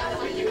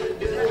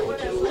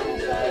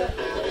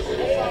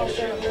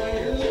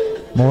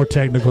 More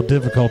technical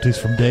difficulties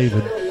from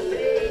David.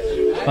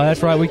 Oh,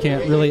 that's right. We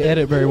can't really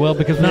edit very well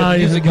because we No, have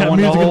he's music got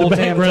going music the in the whole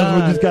damn background.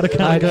 We time. just gotta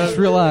kinda I go. just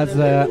realized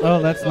that.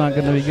 Oh, that's not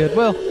going to be good.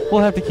 Well,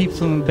 we'll have to keep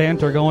some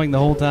banter going the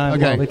whole time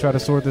Okay. while they try to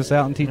sort this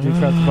out and TJ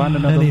tries to find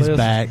another And he's list.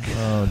 back.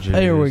 Oh, geez.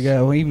 There we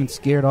go. He even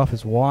scared off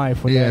his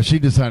wife. With Yeah, that. she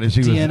decided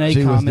she DNA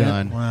was comment.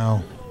 done.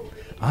 Wow.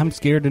 I'm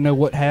scared to know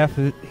what half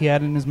he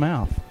had in his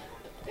mouth.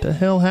 What the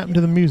hell happened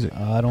to the music?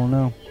 I don't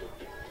know.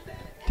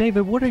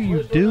 David, what are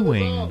you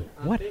doing?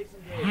 What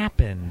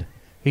happened?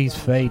 He's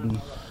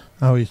fading.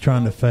 Oh, he's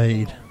trying to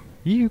fade.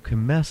 You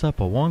can mess up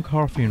a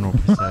one-car funeral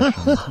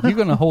procession. You're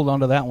going to hold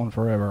on to that one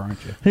forever,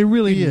 aren't you? He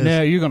really is.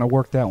 No, you're going to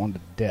work that one to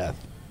death.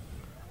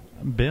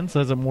 Ben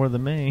says it more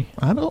than me.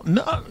 I don't.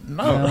 No,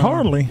 No.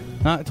 hardly.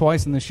 Not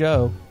twice in the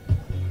show.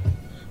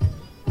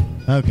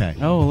 Okay.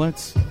 Oh,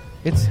 it's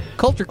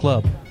Culture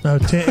Club. No,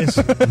 it's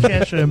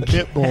Kesha and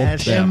Pitbull.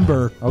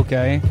 Timber.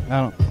 Okay.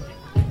 I don't.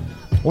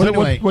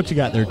 What you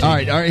got there, Tim? All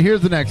right.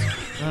 Here's the next.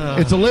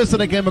 It's a list that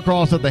I came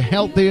across of the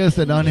healthiest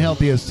and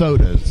unhealthiest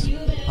sodas.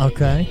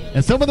 Okay.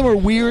 And some of them are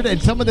weird,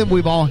 and some of them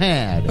we've all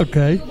had.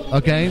 Okay.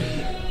 Okay?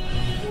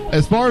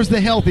 As far as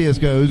the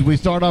healthiest goes, we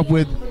start off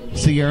with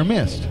Sierra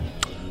Mist.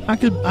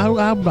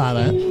 I'll buy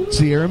that.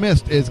 Sierra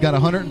Mist. It's got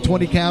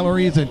 120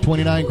 calories and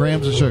 29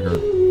 grams of sugar.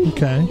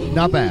 Okay.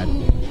 Not bad.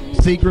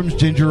 Seagram's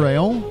Ginger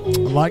Ale.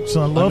 I love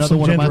Another some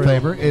one of my ginger ale.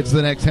 favorite. It's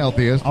the next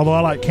healthiest. Although I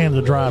like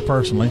Canada Dry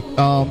personally.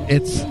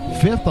 It's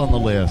fifth on the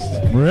list.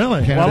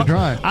 Really? Canada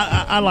Dry.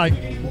 I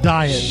like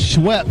Diet.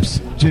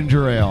 Schweppes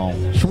Ginger Ale.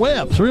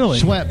 Schweppes, really?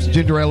 Schweppes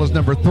Ginger Ale is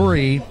number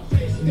 3.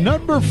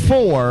 Number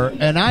 4,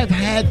 and I've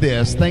had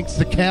this thanks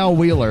to Cal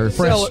Wheeler,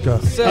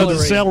 Fresca. Celery. Oh, the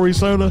celery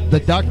soda? the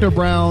Dr.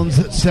 Brown's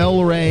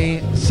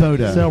Celery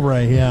Soda.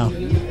 Celery, yeah.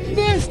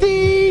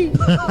 Nasty!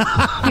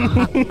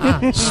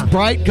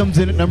 Sprite comes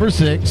in at number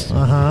 6.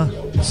 Uh-huh.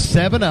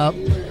 7-Up.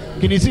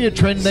 Can you see a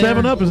trend there?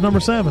 7-Up is number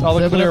 7. All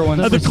the 7 clear Up.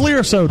 ones. The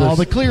clear sodas. All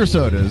the clear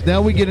sodas.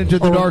 Now we get into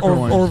the darker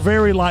ones. Or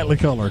very lightly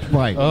colored.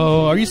 right.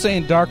 Oh, are you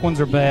saying dark ones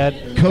are bad?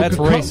 That's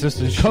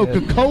racist as shit.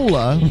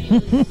 Coca-Cola.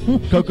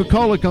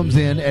 Coca-Cola comes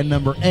in at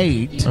number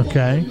 8.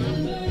 Okay.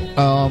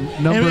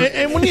 Number.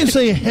 And when you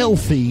say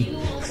healthy,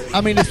 I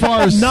mean, as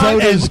far as not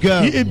sodas as,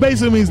 go, it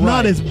basically means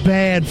not Right. as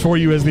bad for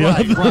you as the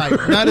right, other.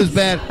 right, not as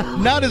bad.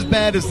 Not as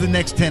bad as the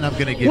next 10 I'm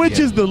going to give Which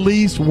you. is the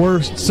least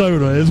worst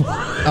soda? Is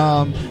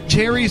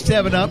Cherry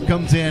 7-Up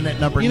comes in at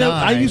number 9.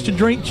 I used to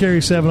drink Cherry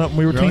 7-Up when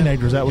we were Really?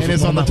 teenagers. That was and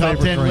it's one on the of my top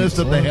favorite 10 drinks. list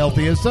of the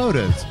healthiest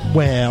sodas.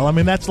 Well, I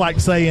mean that's like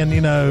saying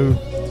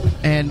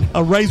And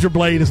a razor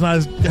blade is not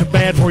as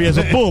bad for you as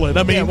a bullet.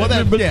 I mean, yeah,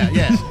 well,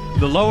 yeah.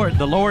 The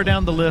lower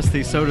down the list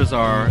these sodas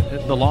are,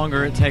 the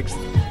longer it takes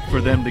for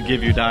them to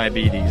give you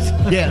diabetes.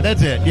 Yeah,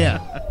 that's it. Yeah,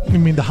 You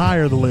mean the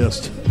higher the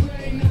list?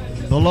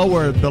 the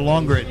lower, the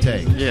longer it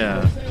takes.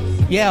 Yeah.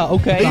 Yeah,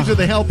 okay. These are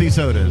the healthy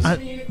sodas.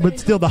 But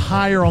still, the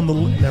higher on the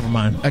never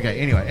mind. Okay,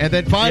 anyway, and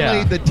then finally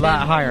Yeah. the 10,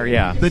 Lot higher,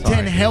 yeah. the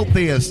 10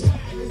 healthiest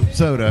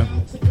soda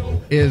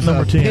is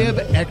Number 10.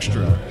 Pibb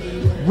Extra.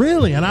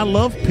 Really, and I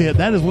love Pibb.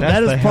 That is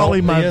the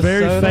probably my healthiest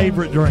very soda?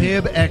 favorite drink.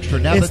 Pibb Extra.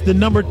 Now It's the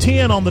number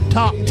 10 on the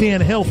top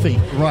 10 healthy.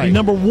 Right. And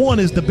number 1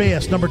 is the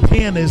best. Number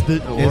 10 is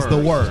the is the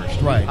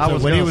worst. Right. I So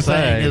was what he gonna was say,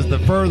 saying is the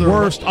further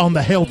worst on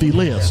the healthy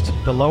list.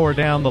 The lower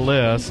down the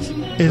list,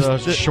 Is the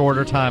the-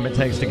 shorter time it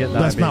takes to get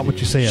diabetes. That's not what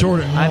you said.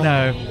 shorter. I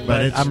know,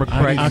 but it's- I'm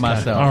correcting okay.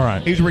 myself. All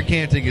right. He's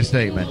recanting his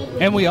statement.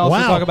 And we also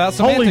Wow. talk about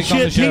Holy semantics on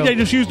the shit, show. TJ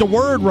just used a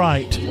word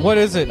right. What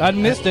is it? I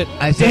missed it.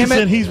 I said- He Damn it!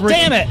 said he's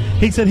Damn it!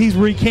 He said he's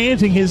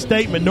recanting his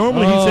statement.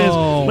 Normally he says,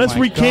 Oh, let's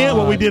my recant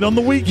what we God. did on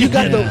the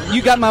weekend.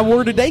 You got my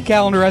word a day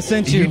calendar I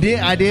sent you. You did.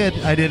 I did.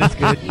 It's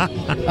good.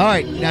 All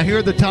right. Now here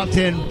are the top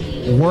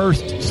 10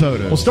 worst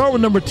sodas. We'll start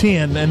with number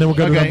 10, and then we'll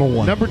go to number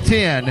 1. Number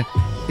 10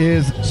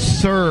 is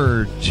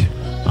Surge.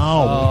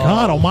 Oh,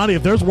 God almighty.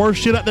 If there's worse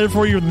shit out there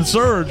for you than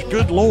Surge,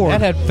 good Lord. That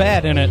had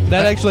fat in it.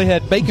 That actually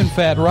had bacon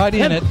fat right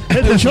in it.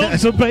 Had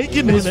chunks of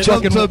bacon in it.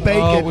 chunks of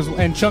bacon. Oh,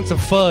 and chunks of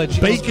fudge.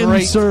 It was Bacon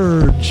great.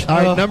 Surge. All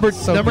right. Oh, number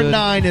so number good.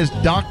 9 is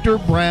Dr.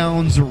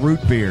 Brown's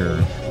Root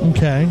Beer.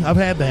 Okay, I've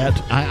had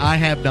that. I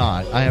have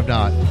not.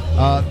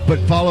 But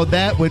followed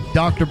that with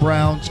Dr.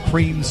 Brown's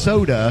Cream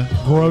Soda.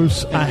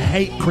 Gross. I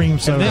hate cream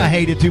soda. I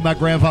hate it too. My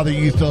grandfather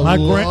used to love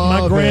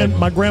it.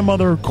 My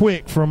grandmother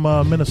Quick from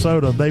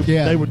Minnesota.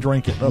 They would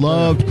drink it. up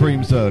Loved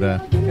cream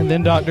soda. And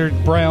then Dr.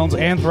 Brown's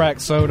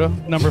Anthrax Soda,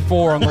 number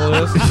 4 on the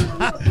list.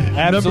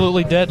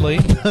 Absolutely deadly.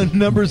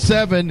 Number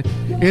 7,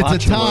 it's a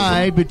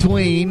tie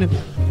between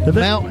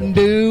Mountain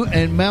Dew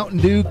and Mountain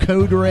Dew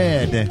Code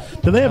Red. there.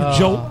 Do they have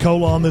Jolt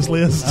Cola on this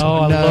list?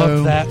 Oh, I No.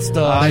 love that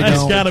stuff. I That's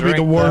don't got to be the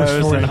drink worst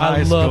those for in you. high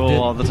I school loved it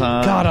all the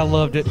time. God, I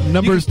loved it. You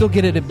Numbers- can still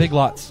get it at Big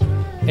Lots.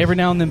 Every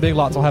now and then, Big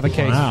Lots will have a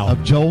case Wow.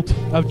 Of Jolt.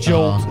 of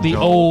Jolt, the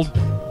Jolt.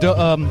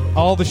 old,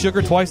 all the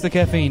sugar, twice the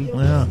caffeine.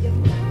 Yeah.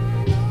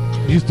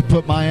 Used to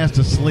put my ass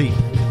to sleep.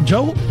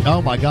 Jolt?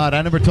 Oh my God!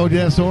 I never told you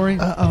that story.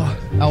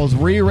 I was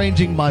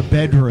rearranging my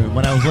bedroom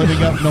when I was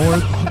living up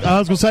north, I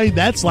was going to say,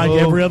 that's like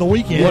every other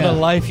weekend. What a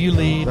life you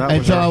lead. That and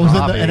was so our I was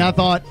hobby. and I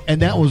thought,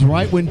 and that was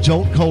right when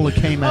Jolt Cola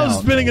came I was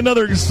out. spending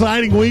another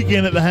exciting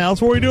weekend at the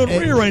house. What were you doing?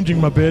 Rearranging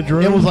my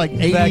bedroom. It was like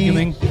 80,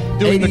 Vacuuming,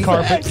 doing the 80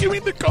 carpet.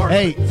 Vacuuming the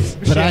carpet. Hey,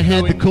 but I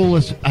had the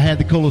coolest. I had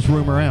the coolest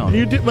room around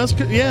You did,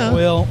 yeah.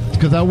 Well,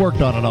 because I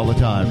worked on it all the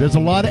time. There's a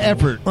lot of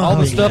effort. all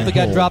the being stuff that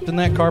got cool. dropped in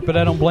that carpet,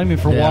 I don't blame you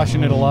for Yeah.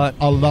 washing it a lot.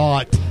 A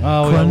lot.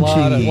 Oh, yeah,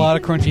 Crunchy. a lot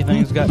of crunchy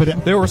things.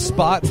 But There were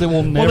spots that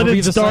will well, never they be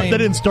didn't the start. same. They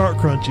didn't start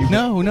crunchy.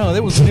 No,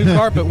 that was new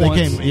carpet They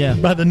once. came. Yeah.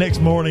 By the next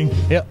morning.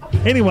 Yep.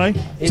 Anyway,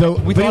 So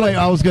we but thought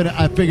anyway,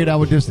 I figured I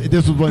would just.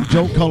 This was when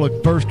Jolt Cola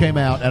first came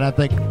out, and I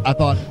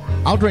thought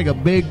I'll drink a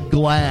big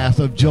glass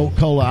of Jolt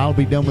Cola. I'll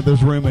be done with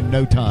this room in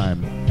no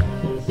time.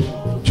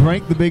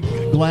 Drank the big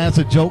glass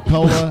of Jolt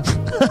Cola.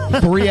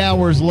 3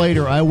 hours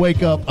later, I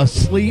wake up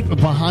asleep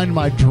behind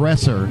my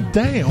dresser.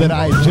 Damn. That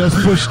I had just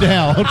pushed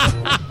out.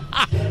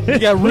 You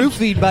got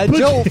roofied by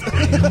Jolt.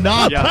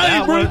 Not Yeah,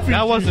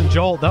 that wasn't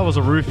Jolt. That was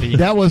a roofie.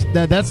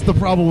 that's the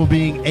problem with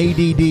being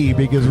ADD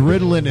because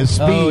Ritalin is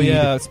speed. Oh,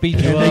 yeah,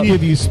 speed you and up. they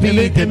give you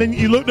speed. and then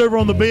you looked over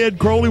on the bed.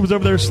 Crowley was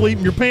over there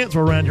sleeping. Your pants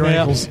were around your Yeah.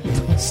 ankles.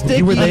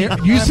 you were there.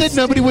 You said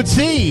nobody would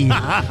see.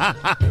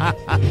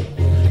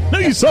 No,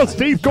 you saw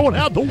Steve going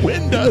out the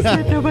window.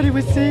 Nobody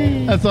would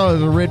see. I thought it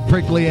was a red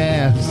prickly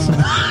ass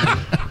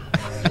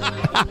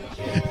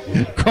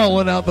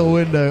crawling out the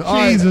window. All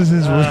right. Jesus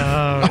is All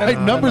right,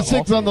 number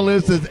 6 on the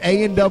list is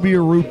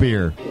A&W root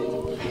beer.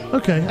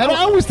 okay. And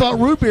I always thought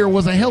root beer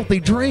was a healthy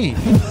drink.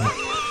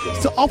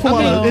 It's an awful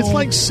lot of. It's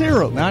like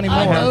syrup. Not anymore.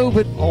 I know,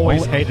 but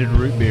Always hated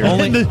root beer. And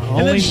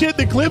that shit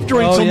that Cliff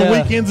drinks Oh, on yeah.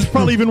 the weekends is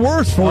probably even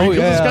worse for you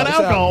because it's got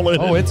alcohol in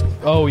it.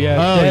 Oh yeah,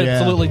 Oh, yeah.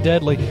 absolutely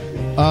deadly.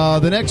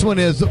 the next one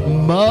is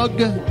Mug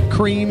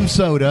Cream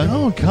Soda.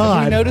 Oh, Are we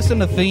God.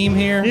 noticing a theme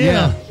here?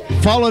 Yeah.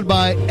 Followed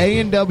by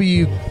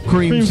A&W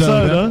Cream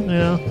Soda.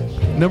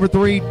 Yeah. Number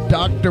 3,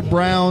 Dr.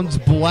 Brown's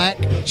Black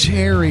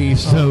Cherry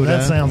Soda.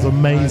 That sounds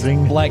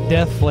amazing. Black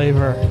Death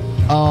flavor.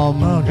 Oh,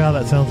 God,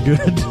 that sounds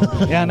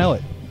good. Yeah, I know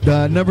it.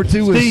 Number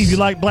 2 is Steve, you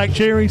like black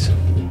cherries?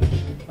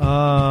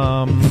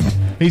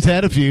 He's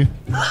had a few.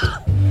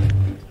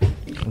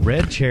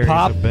 Red cherries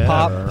Pop, are better.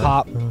 pop,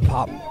 pop,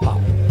 pop,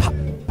 pop.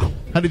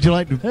 How did you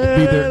like to be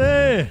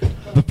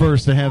the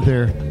first to have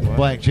their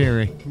black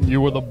cherry?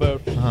 You were the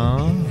best.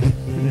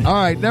 All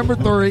right, number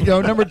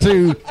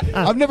 2.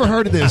 I've never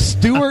heard of this.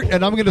 Stewart,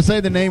 and I'm going to say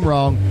the name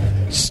wrong.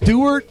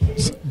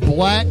 Stewart's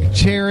Black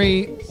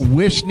Cherry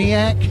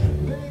Wishniak.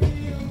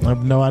 I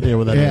have no idea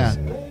what that is.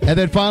 Yeah. And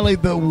then finally,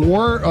 the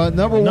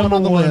number one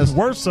on the list,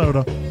 worst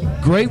soda.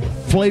 grape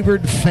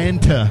flavored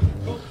Fanta.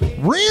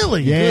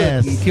 Really?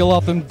 Yes. And kill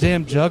off them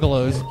damn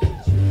juggalos.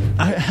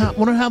 I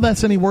wonder how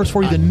that's any worse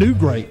for you than New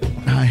Grape.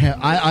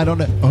 I don't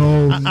know.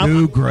 Oh,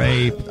 New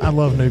Grape. I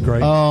love New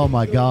Grape. Oh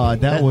my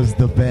God, that was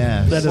the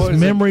best. That What is is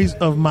memories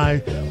of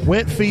my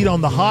wet feet on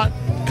the hot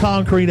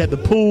concrete at the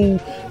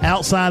pool,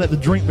 outside at the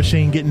drink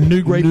machine, getting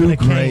New Grape in a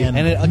can.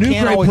 And a New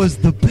can Grape always, was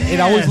the best. It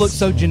always looked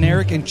so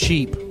generic and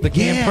cheap. The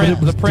can Yeah, print, it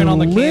was the print on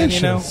the can, you know.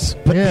 delicious.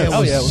 But Yes. it Oh,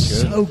 was, yeah, it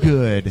was good. so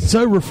good.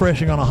 So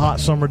refreshing on a hot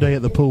summer day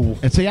at the pool.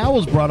 And see, I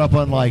was brought up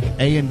on like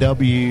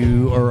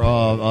A&W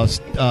or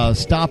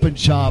Stop and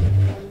Shop.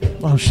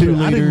 Oh, shoot.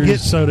 2 I didn't liters. get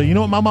soda. You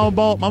know what my mom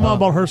bought? My mom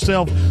bought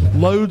herself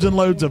loads and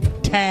loads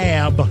of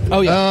Tab.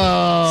 Oh yeah,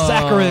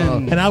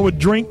 saccharin. And I would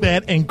drink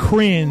that and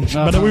cringe.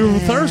 But we were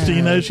thirsty,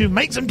 you know. She would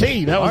make some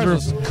tea. That was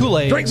Ours her. was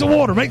Kool-Aid. Drink some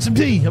water, make some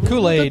tea.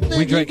 Kool-Aid. We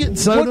You drank getting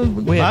soda?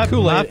 We had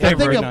Kool-Aid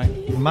every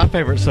night. My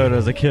favorite soda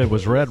as a kid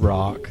was Red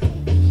Rock.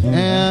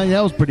 Yeah,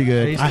 that was pretty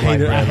good. I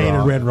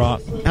hated Red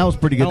Rock. That was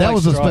pretty good. I That like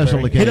was a special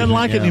strawberry. occasion. He doesn't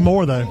like it yeah.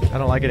 anymore, though. I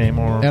don't like it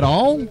anymore. At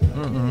all? He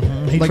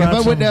Like if tried I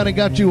some- went down and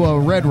got you a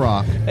Red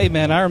Rock. Hey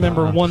man, I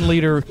remember 1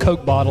 liter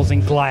Coke bottles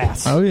in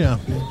glass. Oh, yeah.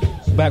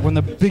 Back when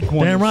the big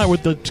ones. Damn right,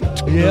 with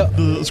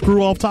the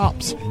screw-off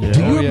tops. Yeah. Do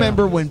you Oh, yeah.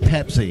 remember when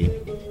Pepsi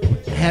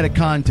had a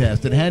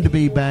contest? It had to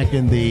be back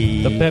in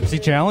The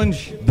Pepsi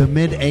Challenge. the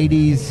mid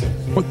 '80s.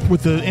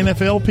 With the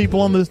NFL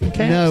people on the caps?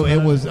 No, it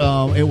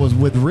was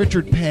with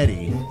Richard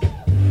Petty,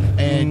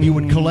 and you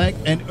would collect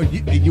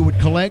you would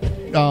collect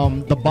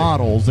the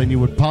bottles, and you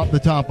would pop the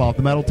top off,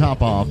 the metal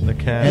top off, The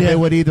cap. and Yeah. they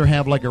would either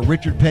have like a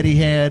Richard Petty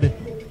head.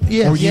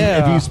 Yes. Or you,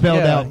 if you spelled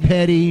Yeah. out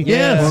Petty,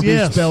 Yes, or if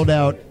yes. you spelled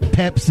out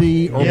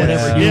Pepsi, or Yes,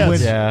 whatever you yes.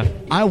 would. Yeah.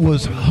 I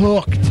was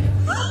hooked.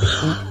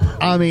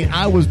 I mean,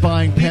 I was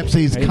buying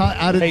Pepsi's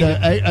out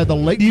at the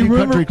Lakeview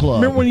Country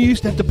Club. Remember when you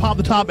used to have to pop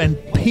the top and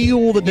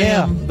peel the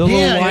damn... the little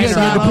yeah, liner you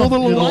had to pull the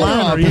off? little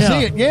liner off to yeah.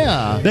 see it.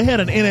 Yeah. They had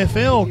an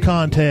NFL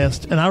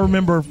contest, and I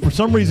remember for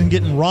some reason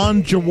getting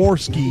Ron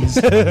Jaworski's.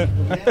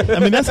 I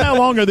mean, that's how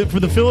long ago for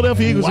the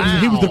Philadelphia Eagles. Wow.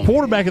 He was the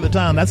quarterback at the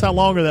time. That's how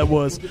long ago that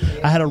was.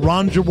 I had a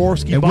Ron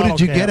Jaworski. And what bottle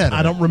did you cap. get at it?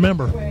 I don't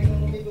remember.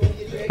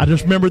 I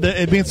just remember that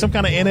it being some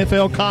kind of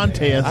NFL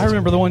contest. I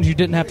remember the ones you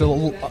didn't have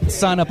to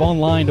sign up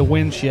online to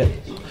win shit.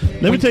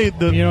 Let me tell you,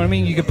 You know what I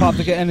mean? You could pop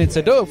the can and it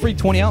said, "Oh, free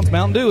 20-ounce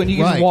Mountain Dew," and you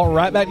can Right. just walk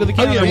right back to the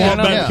counter. yeah, and walk get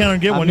back to another. the counter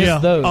and get I one, miss yeah.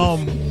 Those.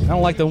 I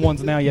don't like the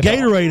ones now. You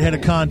Gatorade had a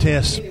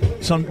contest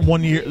some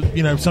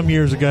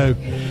years ago,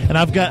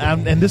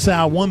 and and this is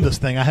how I won this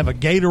thing. I have a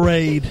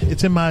Gatorade.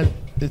 It's in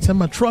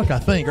my truck, I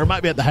think, or it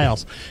might be at the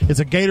house. It's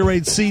a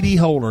Gatorade CD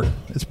holder.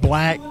 It's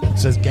black. It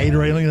says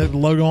Gatorade. Look at the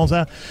logo on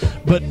the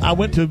side. But I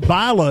went to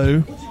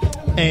Bilo,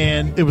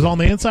 and it was on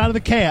the inside of the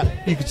cap.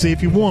 You could see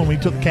if you won when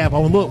you took the cap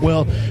off and look.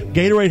 Well,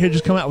 Gatorade had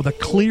just come out with a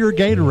clear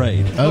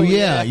Gatorade. Oh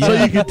yeah. So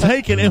Yeah. you could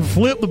take it and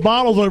flip the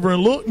bottles over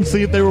and look and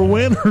see if they were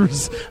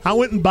winners. I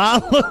went and buy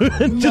them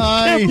and just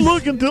Nice. kept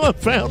looking until I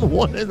found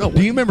one. And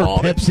Do you remember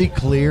bought it. Pepsi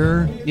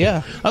Clear?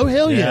 Yeah. Oh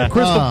hell yeah, Yeah.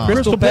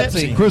 Crystal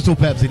Pepsi. Pepsi. Crystal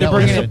Pepsi. That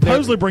bringing was it- it.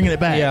 Supposedly bringing it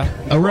back. Yeah.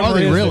 Oh, are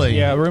they really?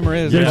 Yeah, rumor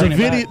is. There's they're a bringing it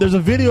video. back. There's a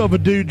video of a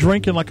dude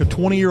drinking like a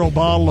 20-year-old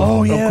bottle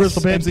of, yes, of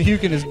Crystal and Pepsi,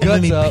 puking his and then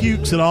guts he up.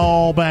 pukes it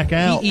all back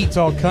out. He eats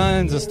all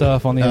kinds of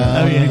stuff on the Oh,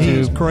 internet. yeah, he YouTube.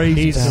 eats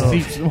crazy He's stuff.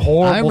 eats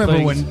horrible I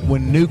remember things.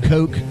 when New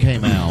Coke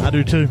came out. I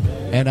do too.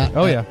 And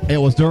Oh, yeah. it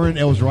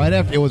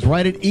was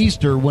right at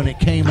Easter when it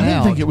came I didn't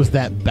out. think it was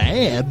that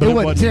bad, but It it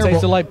wasn't wasn't. terrible.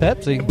 tasted like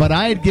Pepsi. But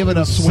I had given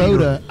up sweeter.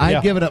 soda. I Yeah.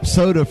 had given up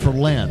soda for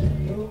Lent.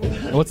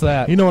 What's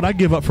that? You know what? I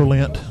give up for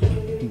Lent.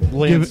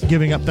 Lent's.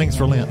 Giving up things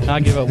for Lent. I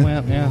give up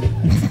Lent. Yeah.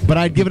 But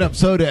I'd given up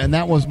soda, and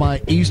that was my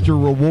Easter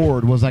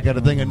reward. Was I got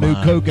a thing of New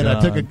My Coke, and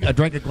God. I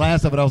drank a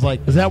glass of it. I was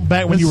like, Is that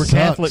back when this you were sucks.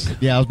 Catholic?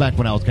 Yeah, I was back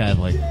when I was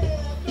Catholic.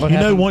 What You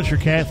know, happened? once you're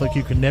Catholic,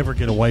 you can never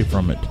get away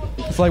from it.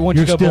 It's like once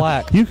You're you go still,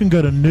 black. You can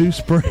go to New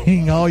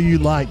Spring all you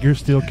like. You're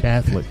still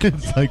Catholic.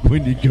 It's like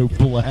when you go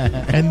black.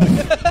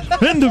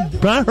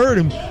 I heard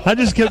him. I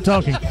just kept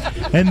talking.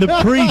 And the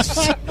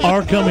priests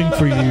are coming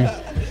for you.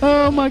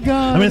 Oh my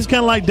God! I mean, it's kind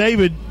of like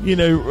David,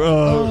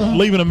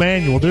 leaving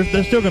Emmanuel.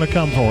 They're still going to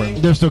come for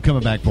him. they're still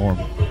coming back for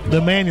him. The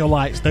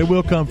Emmanuelites, they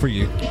will come for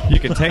you. You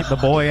can take the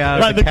boy out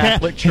Like of the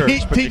Catholic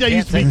Church. but you TJ can't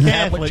used to be take the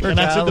Catholic, Church and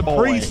I out said of the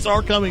boy. priests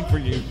are coming for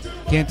you.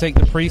 Can't take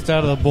the priest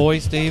out of the boy,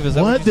 Steve. Is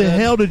that what What you the said?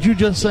 hell did you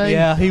just say?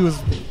 Yeah, he was.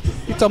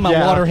 He's talking about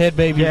Yeah. waterhead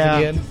babies Yeah.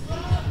 again.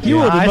 You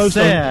are the I most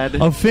said-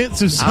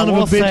 offensive son I of a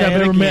will bitch say I've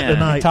it ever met again.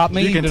 tonight. Top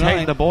me You can tonight.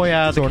 take the boy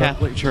out of the Sorta.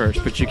 Catholic Church,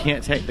 but you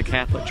can't take the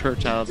Catholic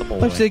Church out of the boy.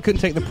 I said he couldn't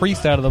take the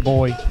priest out of the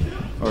boy.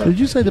 Or- Did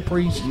you say the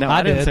priest? no, I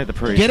I didn't did. say the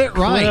priest. Get it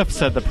right. Cliff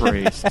said the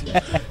priest.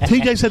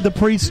 TJ said the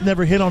priest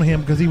never hit on him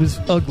because he was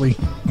ugly.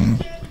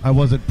 I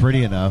wasn't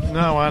pretty enough.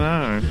 No, I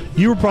know.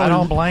 You were probably I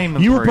don't blame the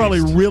You were priest.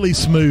 probably really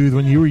smooth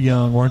when you were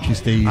young, weren't you,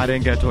 Steve? I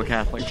didn't go to a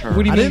Catholic church.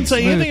 What do you I mean didn't say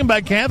smooth? anything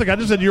about Catholic. I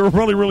just said you were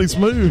probably really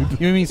smooth,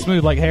 You mean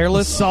smooth, like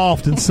hairless?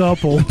 soft and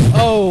supple,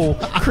 Oh,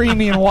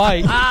 creamy and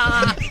white,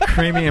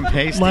 Creamy and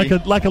pasty. like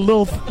a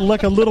little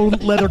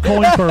leather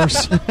coin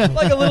purse.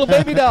 like a little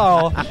baby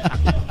doll,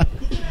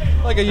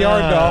 like a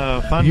yard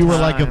doll. Fun You were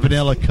like a times.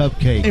 vanilla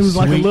cupcake. It was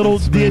like a sweet little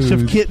and dish of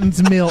smooth.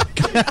 kitten's milk.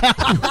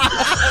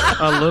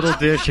 A little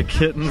dish of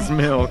kitten's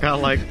milk. I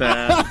like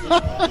that.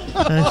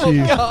 That's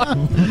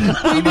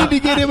you. We need to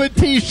get him a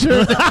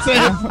T-shirt that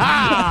says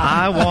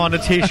I want a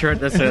T-shirt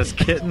that says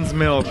kitten's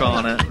milk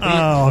on it.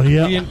 Oh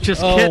yeah. You-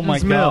 Just oh kitten's my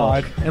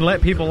milk. God. And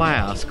let people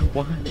ask,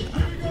 what?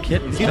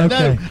 kittens. No,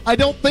 Okay. I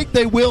don't think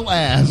they will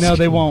ask. No,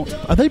 they won't.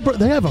 Are they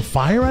have a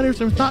fire out here?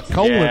 So it's not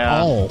cold at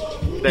Yeah. all.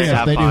 They Yes,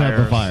 have they do have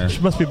the fires. fire. She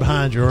must be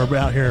behind you or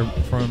out here in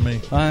front of me.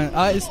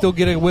 I still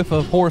get a whiff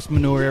of horse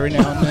manure every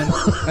now and then,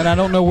 and I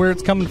don't know where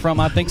it's coming from.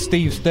 I think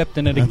Steve stepped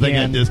in it I think I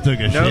again. just took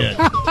a shit.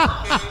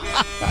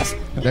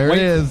 There Wait.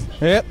 it is.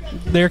 Yep,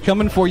 they're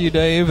coming for you,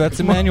 Dave. That's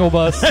Emmanuel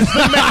Bus.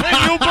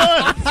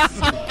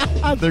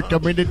 They're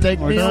coming to take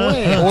me Or-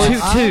 away.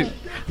 Toot.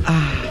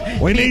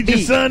 We need you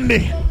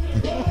Sunday.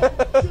 All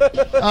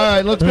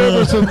right, let's go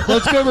over some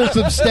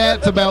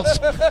stats about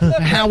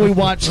how we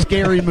watch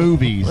scary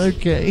movies.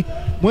 Okay.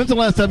 When's the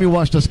last time you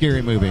watched a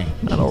scary movie?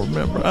 I don't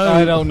remember.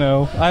 I don't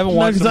know. I haven't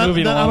watched No, 'cause the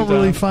movie in a I long don't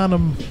really time. find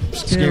them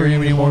Scary scary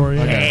anymore. anymore?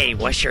 Yeah. Hey,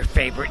 what's your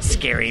favorite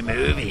scary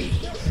movie?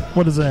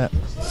 What is that?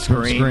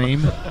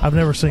 Scream. I've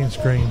never seen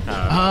Scream.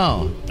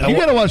 Oh, you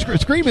gotta watch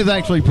Scream. Is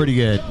actually pretty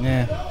good.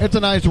 Yeah. It's a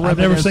nice. I've never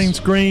reminisce- seen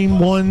Scream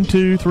 1,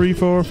 2, 3,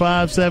 4,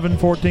 5, 7,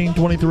 14,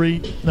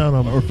 23. No.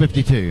 or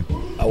 52.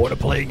 I want to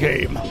play a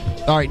game.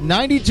 All right,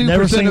 92%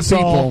 Never seen of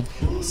people.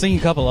 Seen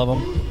a couple of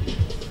them.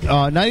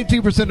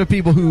 92% of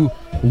people who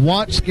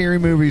watch scary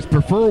movies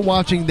prefer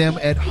watching them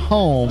at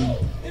home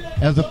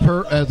as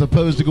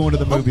opposed to going to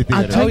the movie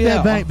I theater. take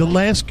that back.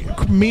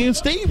 Me and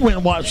Steve went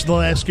and watched the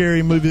last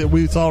scary movie that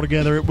we saw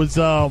together. It was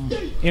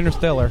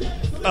Interstellar.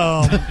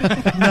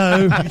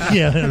 Interstellar.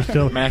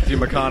 Matthew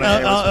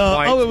McConaughey was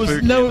quite spooky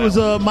in that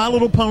one. My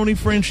Little Pony.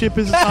 Friendship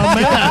is That's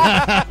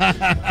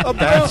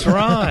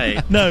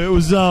right. No, it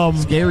was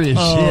Scary as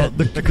shit.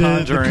 The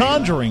Conjuring.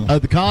 Conjuring.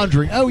 The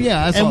Conjuring. Oh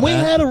yeah, I saw And we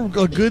that. had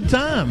a good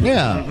time.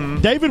 Yeah,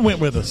 David went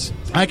with us.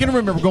 I can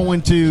remember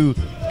going to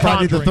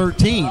Friday the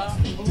Conjuring. 13th.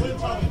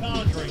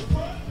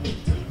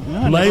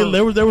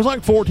 There was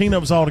like 14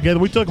 of us all together.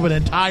 We took up an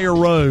entire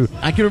row.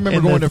 I can remember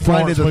In going the to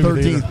Friday the Florence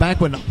movie 13th theater.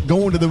 back when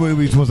going to the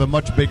movies was a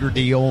much bigger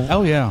deal.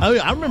 Oh yeah. Oh,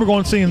 yeah, I remember going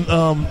and seeing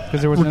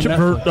there was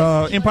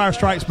no Empire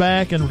Strikes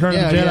Back and Return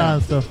of the Jedi Yeah.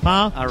 and stuff.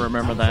 Huh? I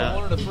remember that.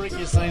 One of the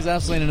freakiest things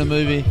I've seen in a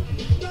movie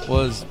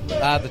was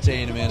I have to tell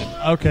you in a minute.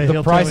 Okay, The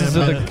he'll prices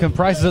tell me in a at minute. the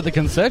prices at the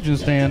concession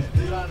stand.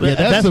 Yeah,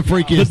 that's the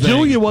freakiest The thing.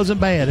 Julia wasn't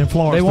bad in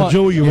Florence. They The want-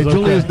 Julia was Yeah,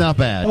 Julia's okay. not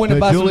bad, I went to but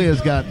buy some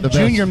Julia's got the best.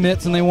 junior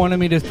mitts, and they wanted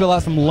me to fill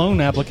out some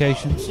loan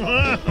applications.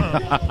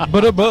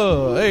 But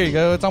there you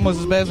go. It's almost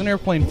as bad as an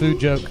airplane food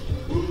joke.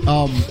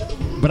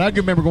 But I can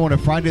remember going to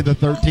Friday the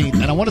 13th,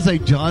 and I want to say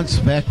John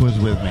Speck was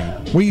with me,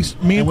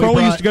 Me and we Crowley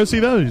brought- used to go see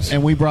those.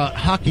 and we brought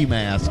hockey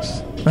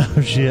masks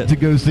Oh shit! to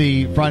go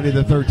see Friday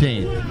the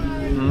 13th.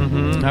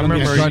 I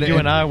remember Try to- you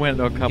and I went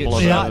to a couple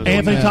of Yeah, those.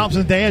 Anthony Yeah.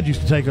 Thompson's dad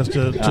used to take us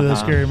to the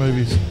scary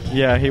movies.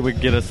 Yeah, he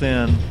would get us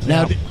in.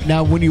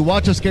 Now, when you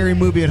watch a scary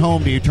movie at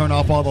home, do you turn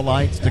off all the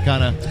lights to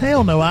kind of?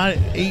 Hell no! I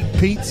eat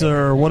pizza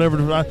or whatever.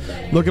 I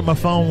look at my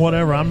phone,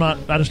 whatever. I'm not.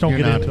 I just don't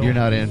get into You're it.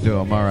 not into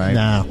them, all right?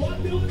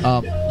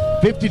 Nah.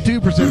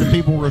 52% of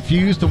people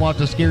refuse to watch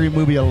a scary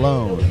movie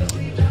alone.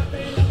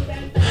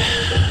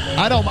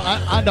 I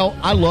don't.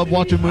 I love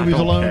watching movies I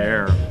don't alone.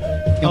 care.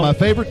 And my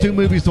favorite two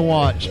movies to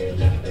watch,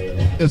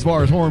 as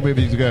far as horror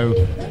movies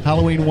go,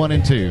 Halloween 1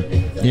 and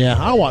 2. Yeah,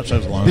 I'll watch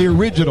those alone. The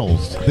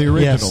originals. the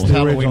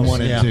Halloween originals,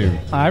 1 and yeah. 2.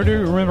 I do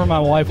remember my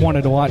wife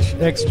wanted to watch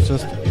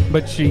Exorcist,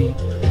 but she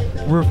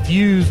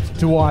refused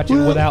to watch it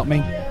without me.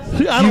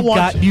 I don't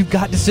watch. You've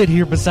got to sit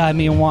here beside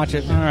me and watch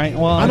it. All right.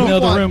 Well, I in don't the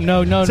other watch- room.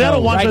 No. See, I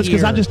don't watch right those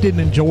because I here. just didn't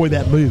enjoy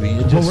that movie.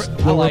 It just,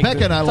 Well, liked Rebecca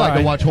it. and I It's like all to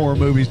right. watch horror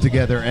movies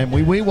together, and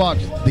we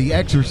watched The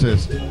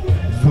Exorcist,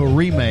 the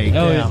remake.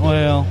 Oh yeah.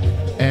 Well,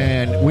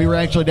 And we were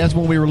actually, that's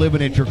when we were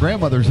living at your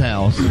grandmother's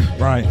house.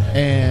 right.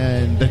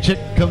 And the chick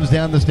comes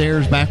down the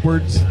stairs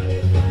backwards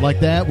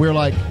like that. We're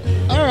like,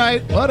 all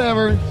right,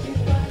 whatever.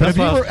 That's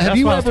what I was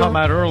talking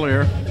about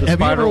earlier. The Have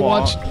you spider ever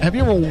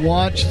walk.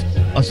 watched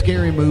a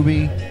scary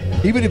movie,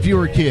 even if you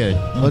were a kid?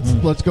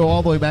 Let's go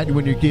all the way back to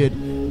when you're a kid,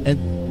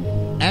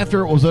 and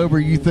after it was over,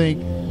 you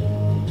think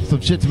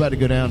some shit's about to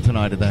go down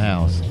tonight at the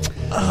house.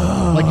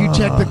 Like you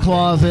check the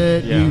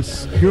closet,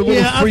 Yes. you're a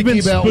little Yeah, I've freaky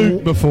been about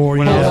spooked before.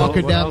 When I was-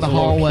 walking when I down was the a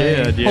little hallway.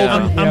 kid, yeah.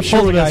 I'm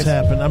sure that's Poltergeist.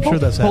 happened. I'm sure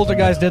that's happened.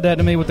 Poltergeist did that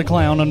to me with the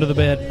clown under the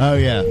bed. Oh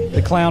yeah.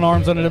 The clown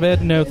arms under the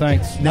bed? No,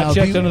 thanks. Now, I checked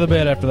have you- under the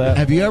bed after that.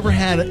 Have you ever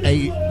had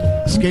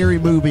a scary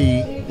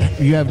movie?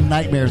 You have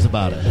nightmares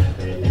about it.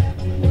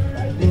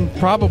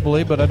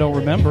 Probably, but I don't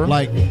remember.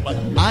 Like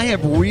I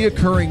have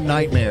reoccurring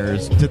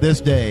nightmares to this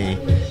day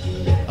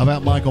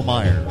about Michael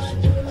Myers.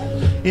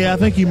 Yeah, I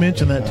think you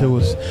mentioned that to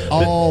us.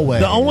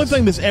 Always. The only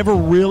thing that's ever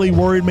really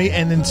worried me,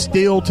 and then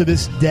still to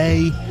this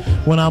day,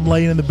 when I'm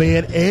laying in the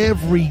bed,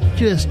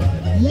 just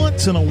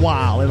once in a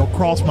while, it'll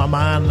cross my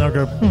mind, and I'll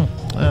go,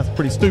 that's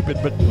pretty stupid,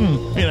 but,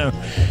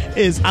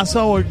 is I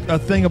saw a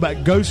thing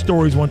about ghost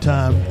stories one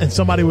time, and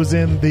somebody was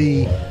in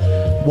the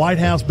White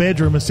House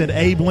bedroom and said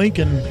Abe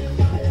Lincoln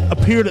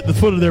appeared at the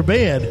foot of their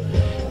bed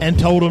and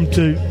told them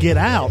to get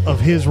out of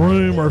his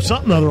room or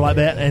something other like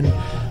that, and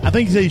I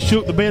think he said he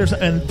shook the bed or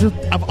something.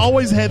 And I've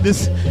always had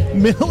this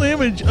mental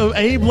image of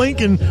Abe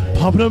Lincoln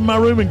popping up in my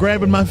room and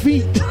grabbing my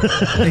feet.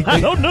 I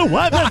don't know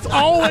why that's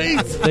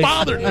always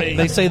bothered me.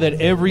 They say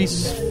that every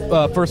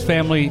first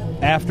family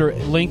after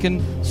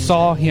Lincoln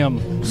saw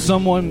him.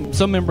 Some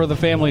member of the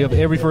family of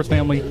every first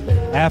family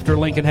after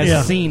Lincoln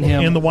has seen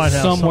him in the White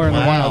House somewhere in the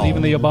White House.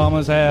 Even the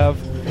Obamas have.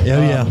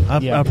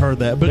 I've heard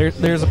that. But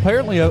there's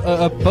apparently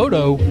a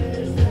photo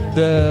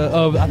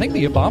of I think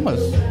the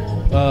Obamas.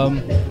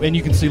 And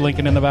you can see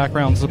Lincoln in the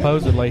background,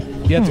 supposedly.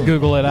 You have to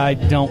Google it. I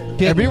don't.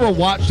 Have you ever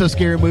watched a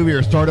scary movie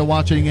or started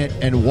watching it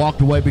and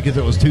walked away because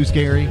it was too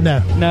scary? No,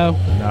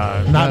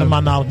 not to my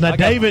knowledge. Now,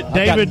 David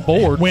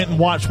went and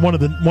watched one of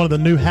the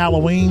new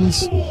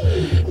Halloweens,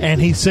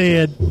 and he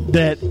said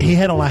that he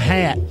had on a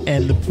hat,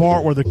 and the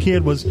part where the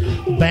kid was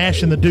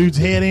bashing the dude's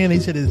head in, he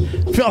said it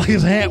felt like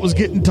his hat was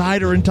getting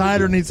tighter and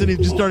tighter, and he said he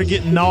just started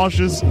getting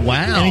nauseous. Wow.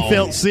 And he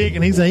felt sick,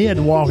 and he said he had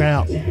to walk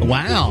out.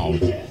 Wow.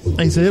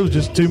 He said it was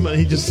just too much.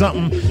 He just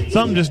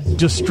something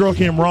just struck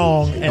him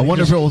wrong. And I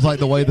wonder if it was like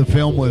the way the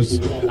film was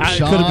shot. It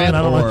could have been.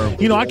 I don't know.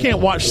 You know, I can't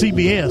watch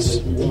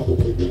CBS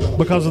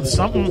because of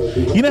something.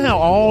 You know how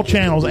all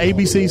channels,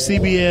 ABC,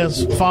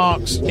 CBS,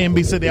 Fox,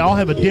 NBC, they all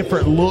have a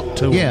different look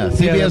to them. Yeah,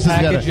 CBS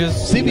has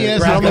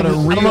got a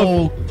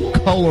real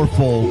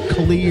colorful,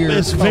 clear.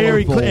 It's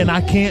very clear, and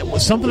I can't.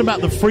 Something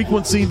about the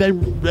frequency they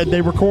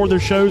record their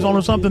shows on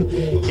or something.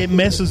 It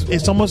messes.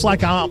 It's almost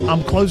like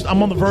I'm close.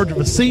 I'm on the verge of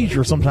a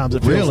seizure. Sometimes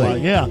it feels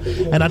like, yeah.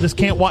 And I just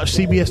can't watch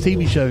CBS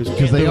TV shows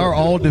because they are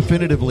all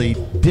definitively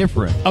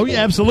different. Oh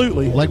yeah,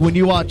 absolutely. Like when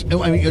you watch,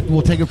 I mean,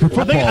 we'll take it for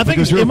football. I think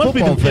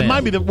it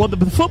might be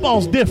the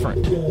football's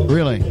different.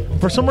 Really?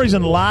 For some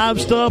reason,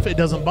 live stuff it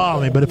doesn't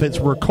bother me, but if it's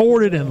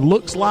recorded and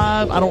looks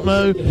live, I don't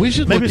know. We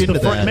should look into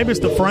that. Maybe it's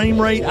the frame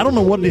rate. I don't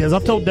know what it is.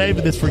 I've told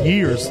David this for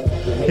years.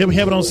 He'll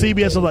have it on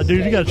CBS. I'm like,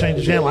 dude, you got to change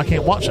the channel. I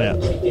can't watch that.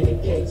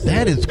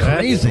 That is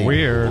crazy. That's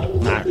weird.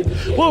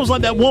 Well, it was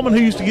like that woman who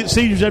used to get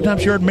seizures every time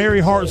she heard Mary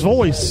Hart's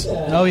voice.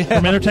 Oh yeah,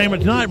 from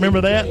Entertainment Tonight.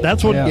 Remember that?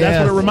 That's what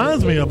it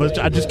reminds me of. But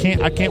I just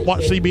can't. I can't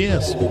watch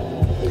CBS.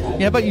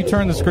 Yeah, but you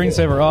turn the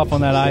screensaver off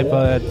on that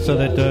iPad so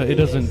that it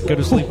doesn't go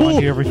to sleep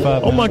on you every 5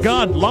 minutes. Oh my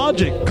God,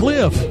 Logic,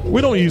 Cliff.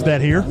 We don't use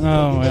that here.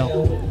 Oh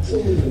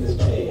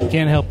well,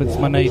 can't help it. It's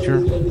my nature.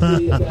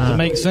 Does it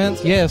make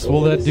sense? Yes,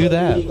 we'll do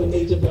that.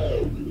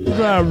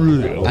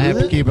 I have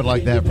to keep it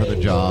like that for the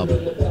job.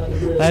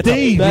 That's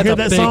Steve, you hear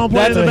that song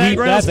playing in the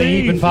background? That's a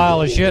heaping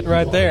pile of shit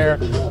right there.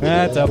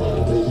 That's a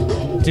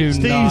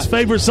Steve's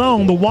favorite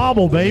song, The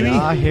Wobble, baby.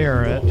 Yeah, I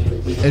hear it.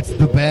 It's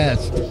the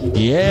best.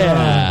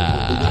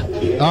 Yeah.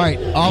 All right,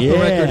 off the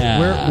record,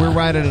 we're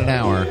right at an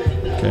hour.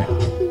 Okay.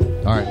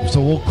 All right,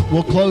 so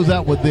we'll close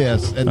out with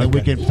this, and then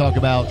we can talk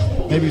about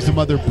maybe some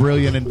other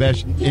brilliant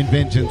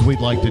inventions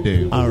we'd like to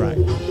do. All right.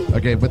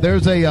 Okay, but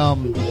there's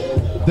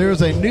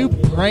a new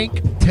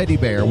prank teddy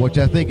bear, which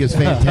I think is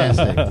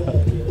fantastic.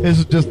 This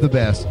is just the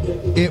best.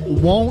 It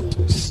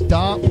won't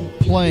stop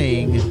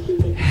playing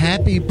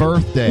Happy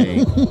Birthday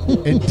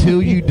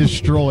until you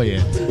destroy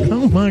it.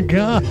 Oh my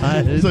God.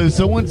 So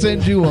someone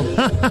sends you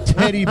a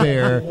teddy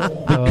bear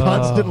that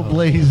constantly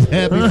plays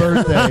Happy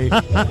Birthday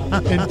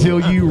until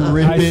you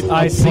rip it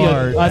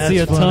apart. I see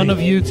a ton of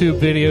YouTube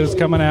videos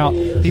coming out.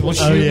 People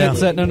shooting it,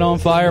 setting it on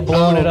fire,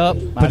 blowing it up.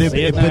 But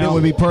it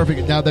would be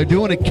perfect. Now they're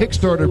doing a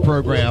Kickstarter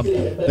program.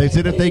 They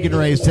said if they can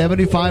raise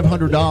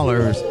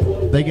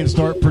 $7,500, they can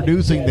start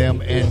producing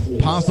them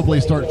and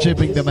possibly start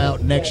shipping them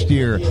out next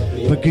year.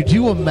 But could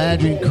you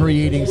imagine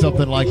creating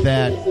something like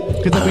that?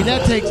 Because I mean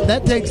that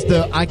takes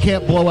the I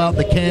can't blow out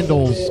the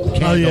candles.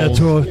 Oh yeah,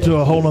 to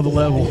a whole other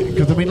level.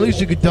 Because I mean at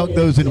least you could dunk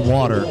those in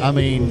water. I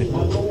mean,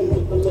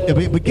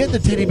 but get the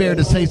teddy bear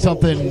to say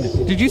something.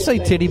 Did you say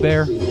titty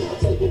bear?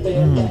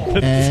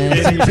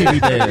 Ass and titty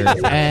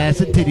bears. Ass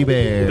and titty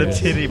bears. The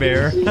titty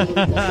bear.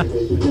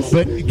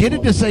 But get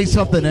it to say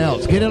something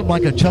else. Get it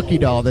like a Chucky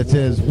doll that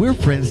says, "We're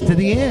friends to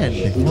the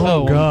end."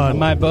 Oh God,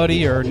 my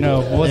buddy, or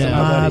no, it wasn't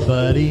my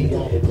buddy.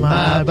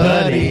 My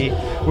buddy.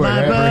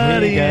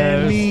 Wherever he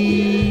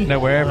goes. No,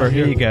 wherever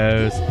he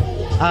goes,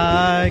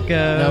 I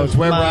go. No, it's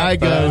wherever I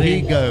go,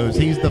 buddy. he goes.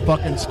 He's the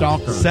fucking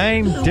stalker.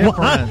 Same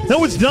difference.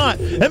 No, it's not.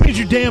 That means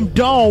your damn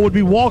doll would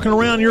be walking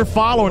around. You're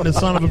following the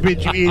son of a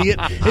bitch, you idiot.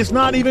 It's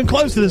not even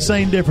close to the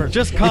same difference.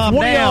 Just calm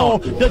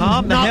down.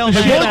 Calm the hell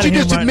down. Why don't you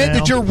just admit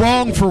that you're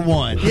wrong for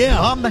one? Yeah.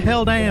 Calm the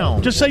hell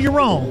down. Just say you're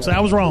wrong. Say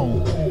I was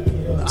wrong.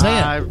 Say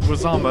it. I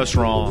was almost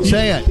wrong.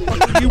 Say it.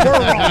 You were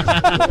wrong.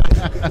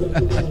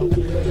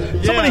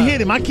 Somebody hit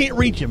him. I can't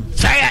reach him.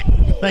 Say it.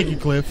 Thank you,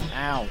 Cliff.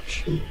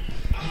 Ouch.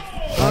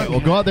 All right, well,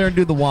 go out there and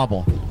do the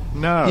wobble.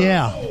 No.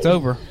 Yeah. It's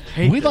over.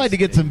 We'd like to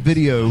get some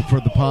video for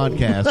the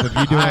podcast of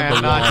you doing I am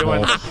the not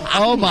wobble. doing the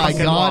Oh my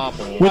God!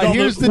 wobble. Well,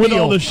 here's the with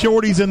deal. all the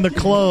shorties in the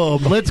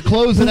club. Let's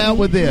close it out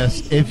with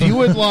this. If you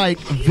would like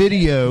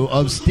video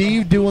of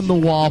Steve doing the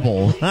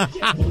wobble,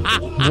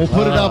 we'll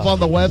put it up on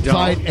the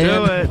website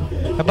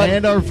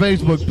and our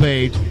Facebook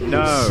page.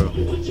 No.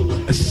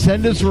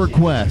 Send us a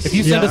request. If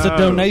you send us a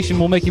donation,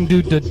 we'll make him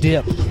do the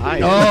dip. I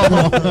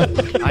am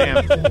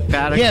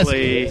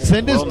emphatically. Yes,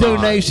 send us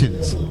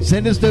donations.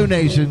 Send us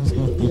donations,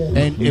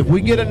 and if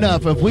we get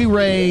enough, if we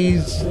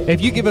raise, if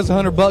you give us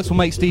 $100, we'll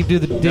make Steve do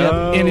the dip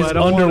No, in his I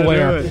don't wanna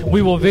underwear. do it.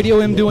 We will video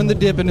him doing the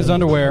dip in his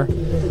underwear.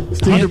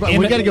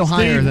 We got to go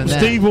higher than that.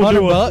 Steve will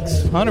do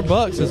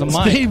 $100 is a mic.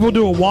 Steve will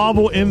do a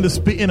wobble in a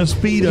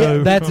speedo.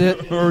 Yeah, that's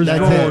it. Or his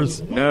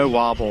drawers. No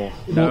wobble.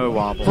 No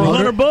wobble. For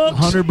 $100?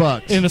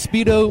 $100. In a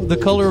Speedo, the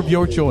color of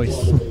your choice.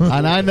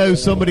 And I know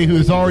somebody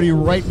who's already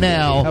right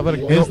now, How about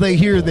a as they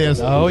hear this,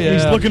 Oh, yeah.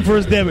 He's looking for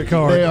his debit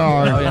card. they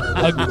are. Oh,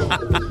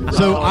 yeah.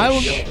 So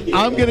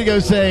I'm going to go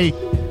say,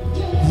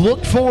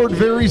 look forward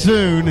very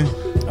soon.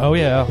 Oh,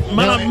 yeah.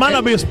 Might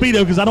not be a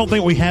speedo because I don't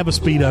think we have a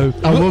speedo.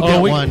 I will get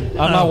one.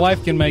 My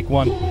wife can make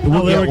one.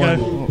 Oh, there we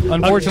go.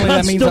 Unfortunately,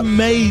 that means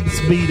custom-made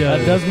speedo.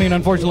 that does mean,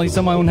 unfortunately,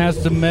 someone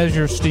has to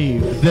measure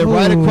Steve. They're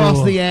right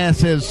across the ass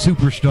says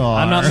superstar.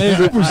 I'm not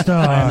measuring.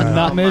 Superstar. I'm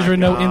not measuring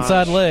no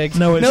inside legs.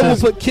 No, it we'll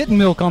says- put kitten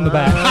milk on the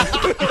back.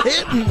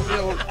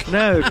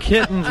 No,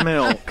 kitten's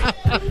milk.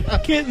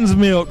 Kitten's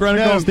milk right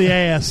No. across the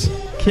ass.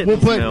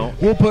 Kitten's milk.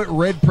 We'll put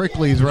red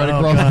pricklies right Oh,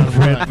 across God, the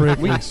front. red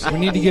pricklies. We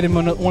need to get him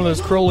one of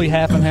those Crowley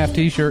half and half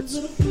T-shirts.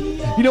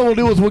 You know what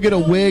we'll do is we'll get a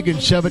wig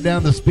and shove it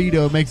down the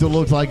Speedo. It makes it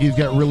look like he's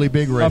got really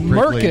big A red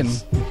merkin.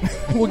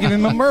 pricklies. We'll give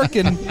him a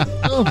merkin.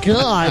 Oh,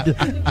 God.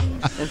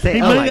 And say,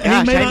 He oh may- my he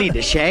gosh, may I not- need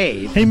to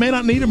shave. He may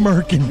not need a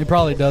merkin. He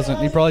probably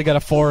doesn't. He probably got a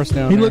forest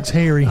down He there. looks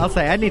hairy. I'll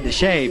say I need to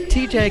shave.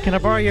 TJ, can I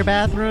borrow your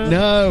bathroom?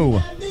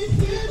 No.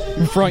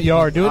 Front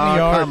yard. Do it in the Oh,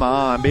 yard. come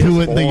on. Be Do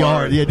a it in the sport.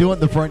 yard. Yeah, do it in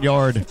the front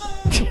yard.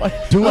 Do it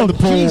Oh, in the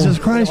pool. Jesus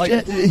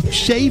Christ.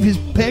 Shave his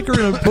pecker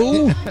in a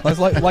pool? It's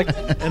like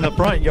In the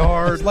front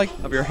yard It's like-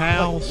 of your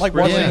house. like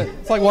washing. Yeah.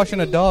 It's like washing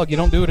a dog. You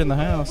don't do it in the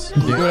house.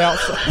 You do it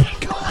outside.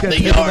 Gotta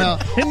take 'em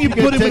out. And you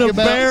gotta put him in take a 'em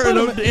out. bear in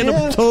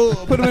a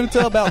tub. Put him in a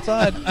tub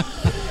outside.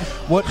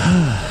 What?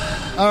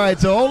 All right,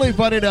 so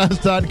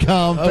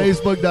onlyfunnytous.com,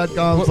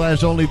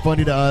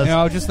 facebook.com/onlyfunnytous.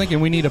 I was just thinking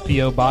we need a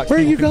PO box. Where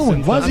are you People can going?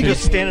 send Why stuff is he to.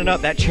 Just standing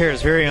up, that chair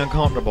is very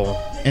uncomfortable.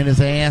 And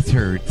his ass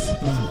hurts.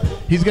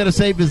 He's got to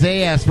save his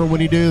ass for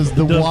when he does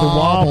the Does the wobble.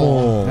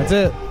 wobble. That's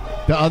it.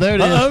 Oh, there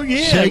it is. Oh,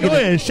 yeah. Shaking Go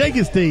it. ahead. Shake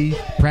it, Steve.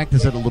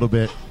 Practice it a little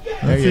bit. There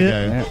That's you it.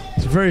 go. Yeah.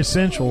 It's very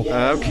essential.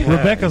 Okay.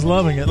 Rebecca's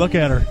loving it. Look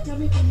at her.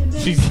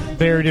 She's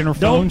buried in her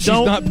phone. She's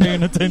not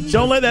paying attention.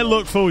 Don't let that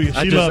look fool you.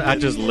 She loved I it.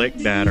 just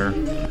licked at her.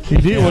 You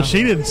did. Well,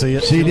 she didn't see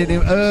it. She didn't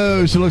even,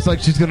 oh, she looks like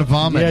she's going to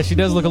vomit. Yeah, she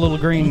does look a little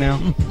green now.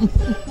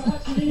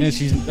 And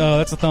she's. Oh,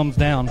 that's a thumbs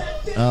down.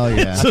 Oh,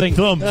 yeah. It's a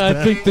thumbs I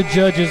down. think the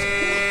judges.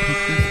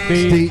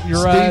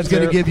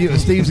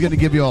 Steve's going to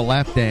give you a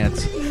lap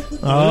dance.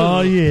 Oh,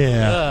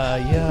 yeah.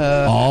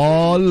 Yeah.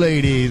 Oh,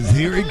 ladies,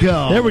 here he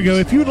comes. There we go.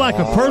 If you'd like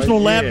a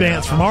personal lap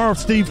dance from our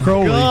Steve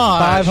Crowley,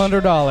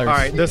 $500. All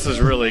right, this is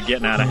really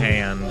getting out of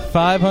hand.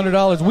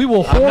 $500. We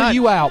will I'm whore not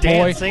you out,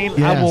 dancing. boy.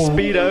 Yeah. I will.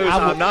 Speedos. I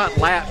will- I'm not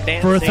lap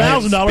dancing. for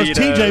 $1,000, Speedos.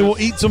 TJ will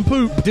eat some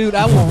poop. Dude,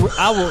 I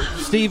will,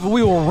 Steve.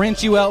 We will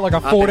wrench you out like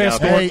a Ford think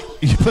I'll Escort.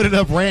 Hey, you put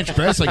enough ranch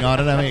dressing on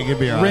it, I mean, it could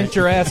be all right. Wrench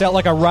your ass out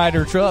like a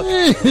Ryder truck.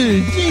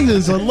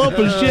 Jesus, a lump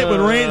of shit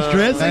with ranch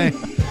dressing.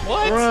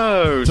 Hey,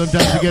 Gross.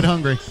 sometimes you get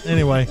hungry.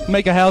 Anyway,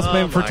 Make a house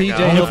payment for my TJ.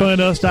 God. He'll-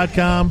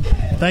 onlyfunnyus.com.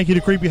 Thank you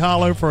to Creepy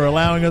Hollow for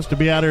allowing us to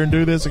be out here and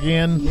do this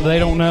again. They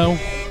don't know.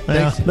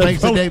 Thanks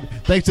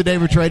to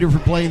David Trader for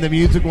playing the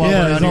music while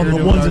Yeah, we're it's out on here the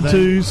doing ones our and thing.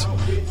 twos.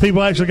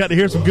 People actually got to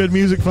hear some good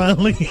music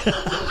finally.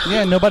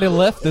 Yeah, nobody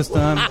left this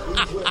time.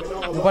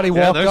 Nobody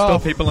Yeah, walked there's still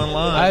off. people in I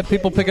line. had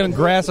people picking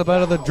grass up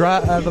out of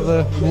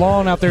the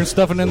lawn out there and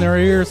stuffing in their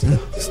ears.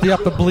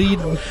 Stop the bleed.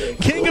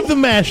 King of the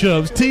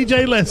mashups,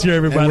 TJ Lester,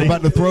 And we're everybody.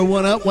 about to throw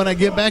one up when I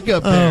get back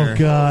up there. Oh,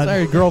 God.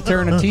 Sorry, girl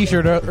tearing a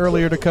T-shirt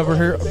earlier to cover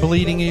her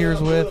bleeding ears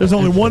with. There's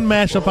only one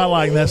mashup I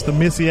like, and that's the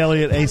Missy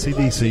Elliott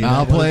AC/DC.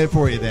 I'll play it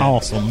for you then.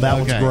 Awesome. That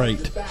Okay. was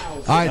great.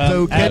 All right,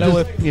 so At catch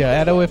us-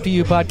 at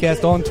OFTU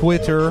podcast on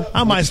Twitter.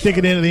 I might stick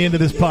it in at the end of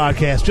this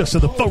podcast just so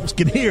the folks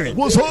can hear it.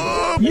 What's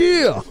up?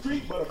 Yeah.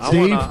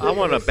 Steve? I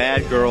want a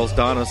Bad Girls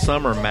Donna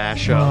Summer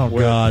mashup. Oh,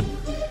 God.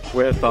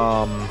 With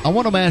I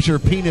want to mash her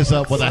penis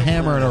up with a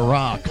hammer and a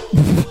rock.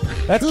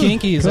 That's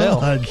kinky as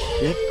hell. God.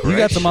 You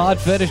got some odd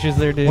fetishes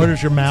there, dude. Where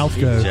does your mouth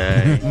go?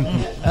 Jay.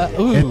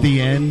 Ooh. At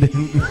the end.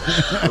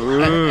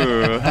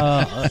 Ooh.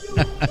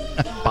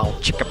 Bow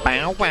chicka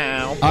bow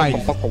wow. All right.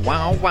 Bocka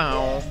wow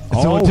wow.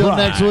 So until All right.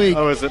 next week.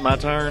 Oh, is it my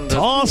turn?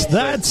 Toss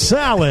that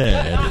salad.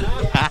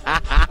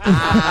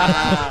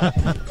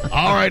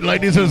 All right,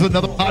 ladies, there's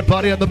another hot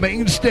body on the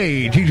main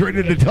stage. He's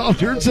ready to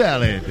toss your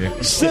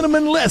salad.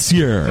 Cinnamon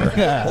Lessier.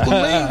 On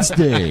the main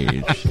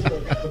stage.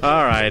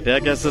 All right, I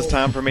guess it's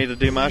time for me to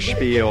do my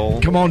spiel.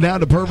 Come on down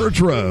to Perverts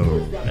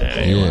Row.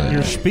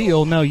 Your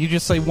spiel? No, you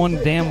just say one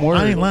damn word.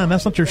 I ain't lying.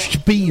 That's not your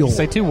spiel.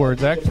 Say two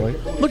words, actually.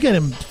 Look at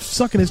him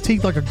sucking his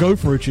teeth like a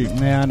gopher at you.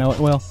 Yeah, I know it.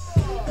 Well,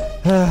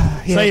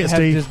 Say it, have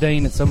Steve. to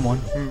disdain at someone.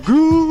 Good.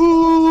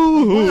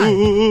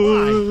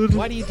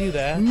 Why do you do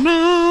that? Just do it.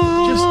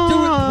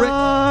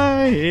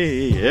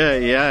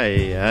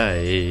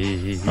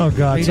 Oh,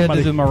 God. He did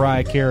the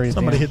Mariah Carey.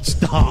 Somebody hit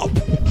stop.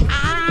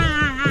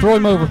 Throw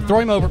him over. Throw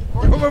him over.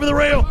 Come over the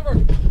rail.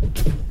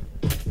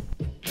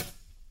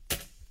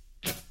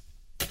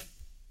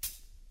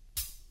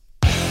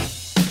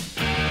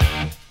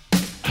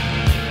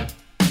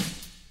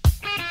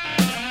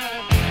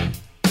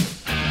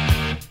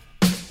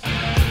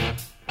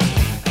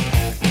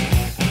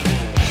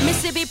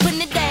 Mississippi put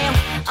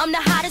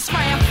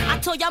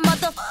told y'all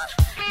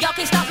y'all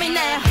can't stop me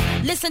now.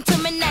 Listen to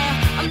me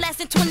now. I'm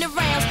lasting 20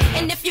 rounds.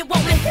 And if you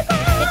want me, then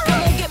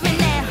come on get me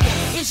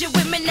now. Is you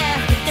with me now?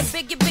 Then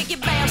biggie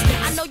bounce.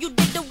 I know you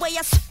dig the way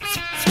I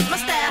switch my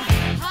style.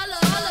 Holla,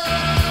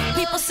 holla.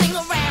 People sing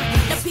around.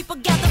 Now people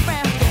gather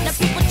round. Now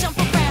people jump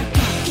around.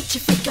 Get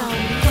your freak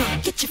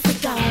on. Get your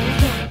freak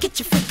on. Get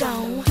your freak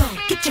on.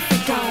 Get your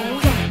freak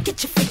on.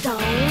 Get your freak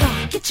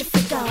on. Get your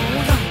freak on.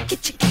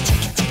 Get your freak on.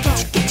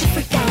 Get your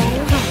freak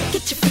on.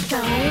 Get your freak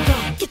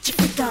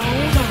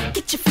on.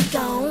 Get your freak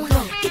on.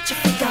 Get your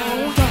freak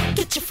on.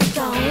 Get your freak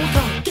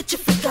on. Get your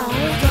freak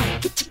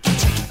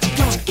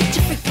on. Get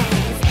your freak on.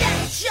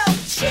 That's your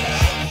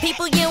chick.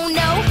 People you don't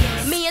know,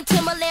 me and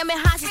Timberland been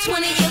hot since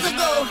 20 years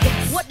ago.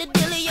 What the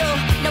dealio?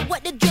 Now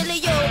what the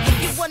drillio? If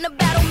you wanna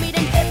battle me,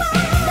 then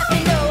let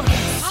me know.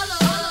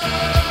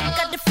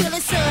 Got the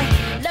feeling, son.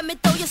 Let me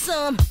throw you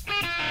some.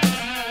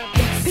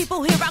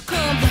 People, here I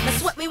come. Now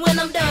sweat me when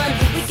I'm done.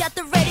 We got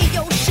the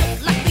radio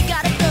shook like we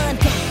got a gun.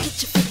 Get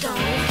your freak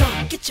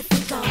on. Get your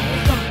freak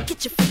on.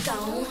 Get your freak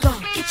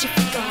on. Get your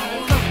freak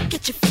on.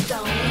 Get your freak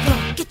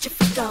on. Get your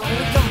freak on.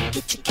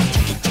 Get your freak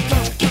on.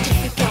 Get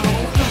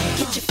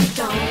your freak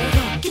on.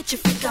 Get your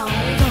freak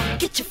on.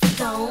 Get your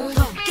freak on.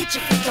 Get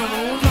your freak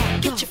on.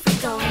 Get your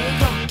freak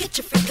on. Get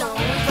your freak on.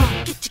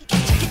 Get your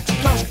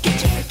freak on.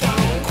 Get your freak on.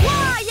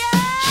 Quiet.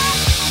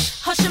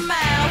 Hush your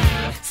mouth.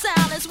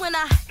 Silence when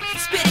I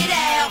spit it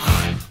out.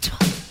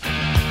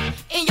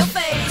 In your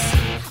face.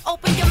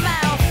 Open your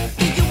mouth.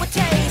 Give you a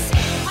taste.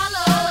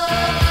 Holla.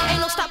 Ain't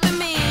no stopping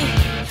me.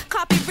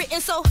 Copywritten,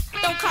 so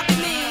don't copy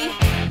me.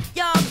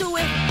 Y'all do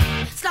it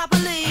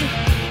sloppily.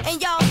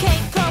 And y'all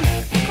can't come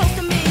close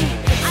to me.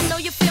 I know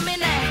you feel me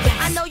now.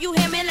 I know you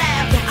hear me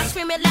loud. I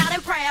scream it loud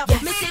and proud.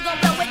 Missy gon'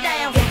 blow it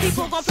down.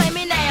 People gon' play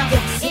me now.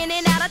 In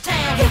and out of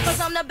town. Cause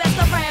I'm the best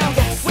around.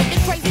 With the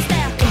crazy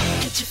style.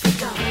 Get your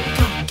freak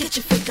on. Get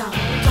your freak on.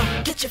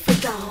 Get your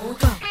freak on.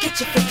 Get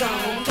your freak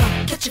on.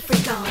 Get your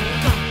freak on.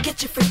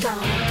 Get your freak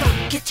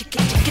on. Get your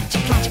freak on.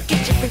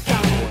 Get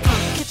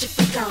your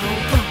freak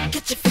on.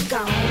 Get your freak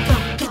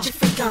on. Get your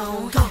freak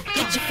on.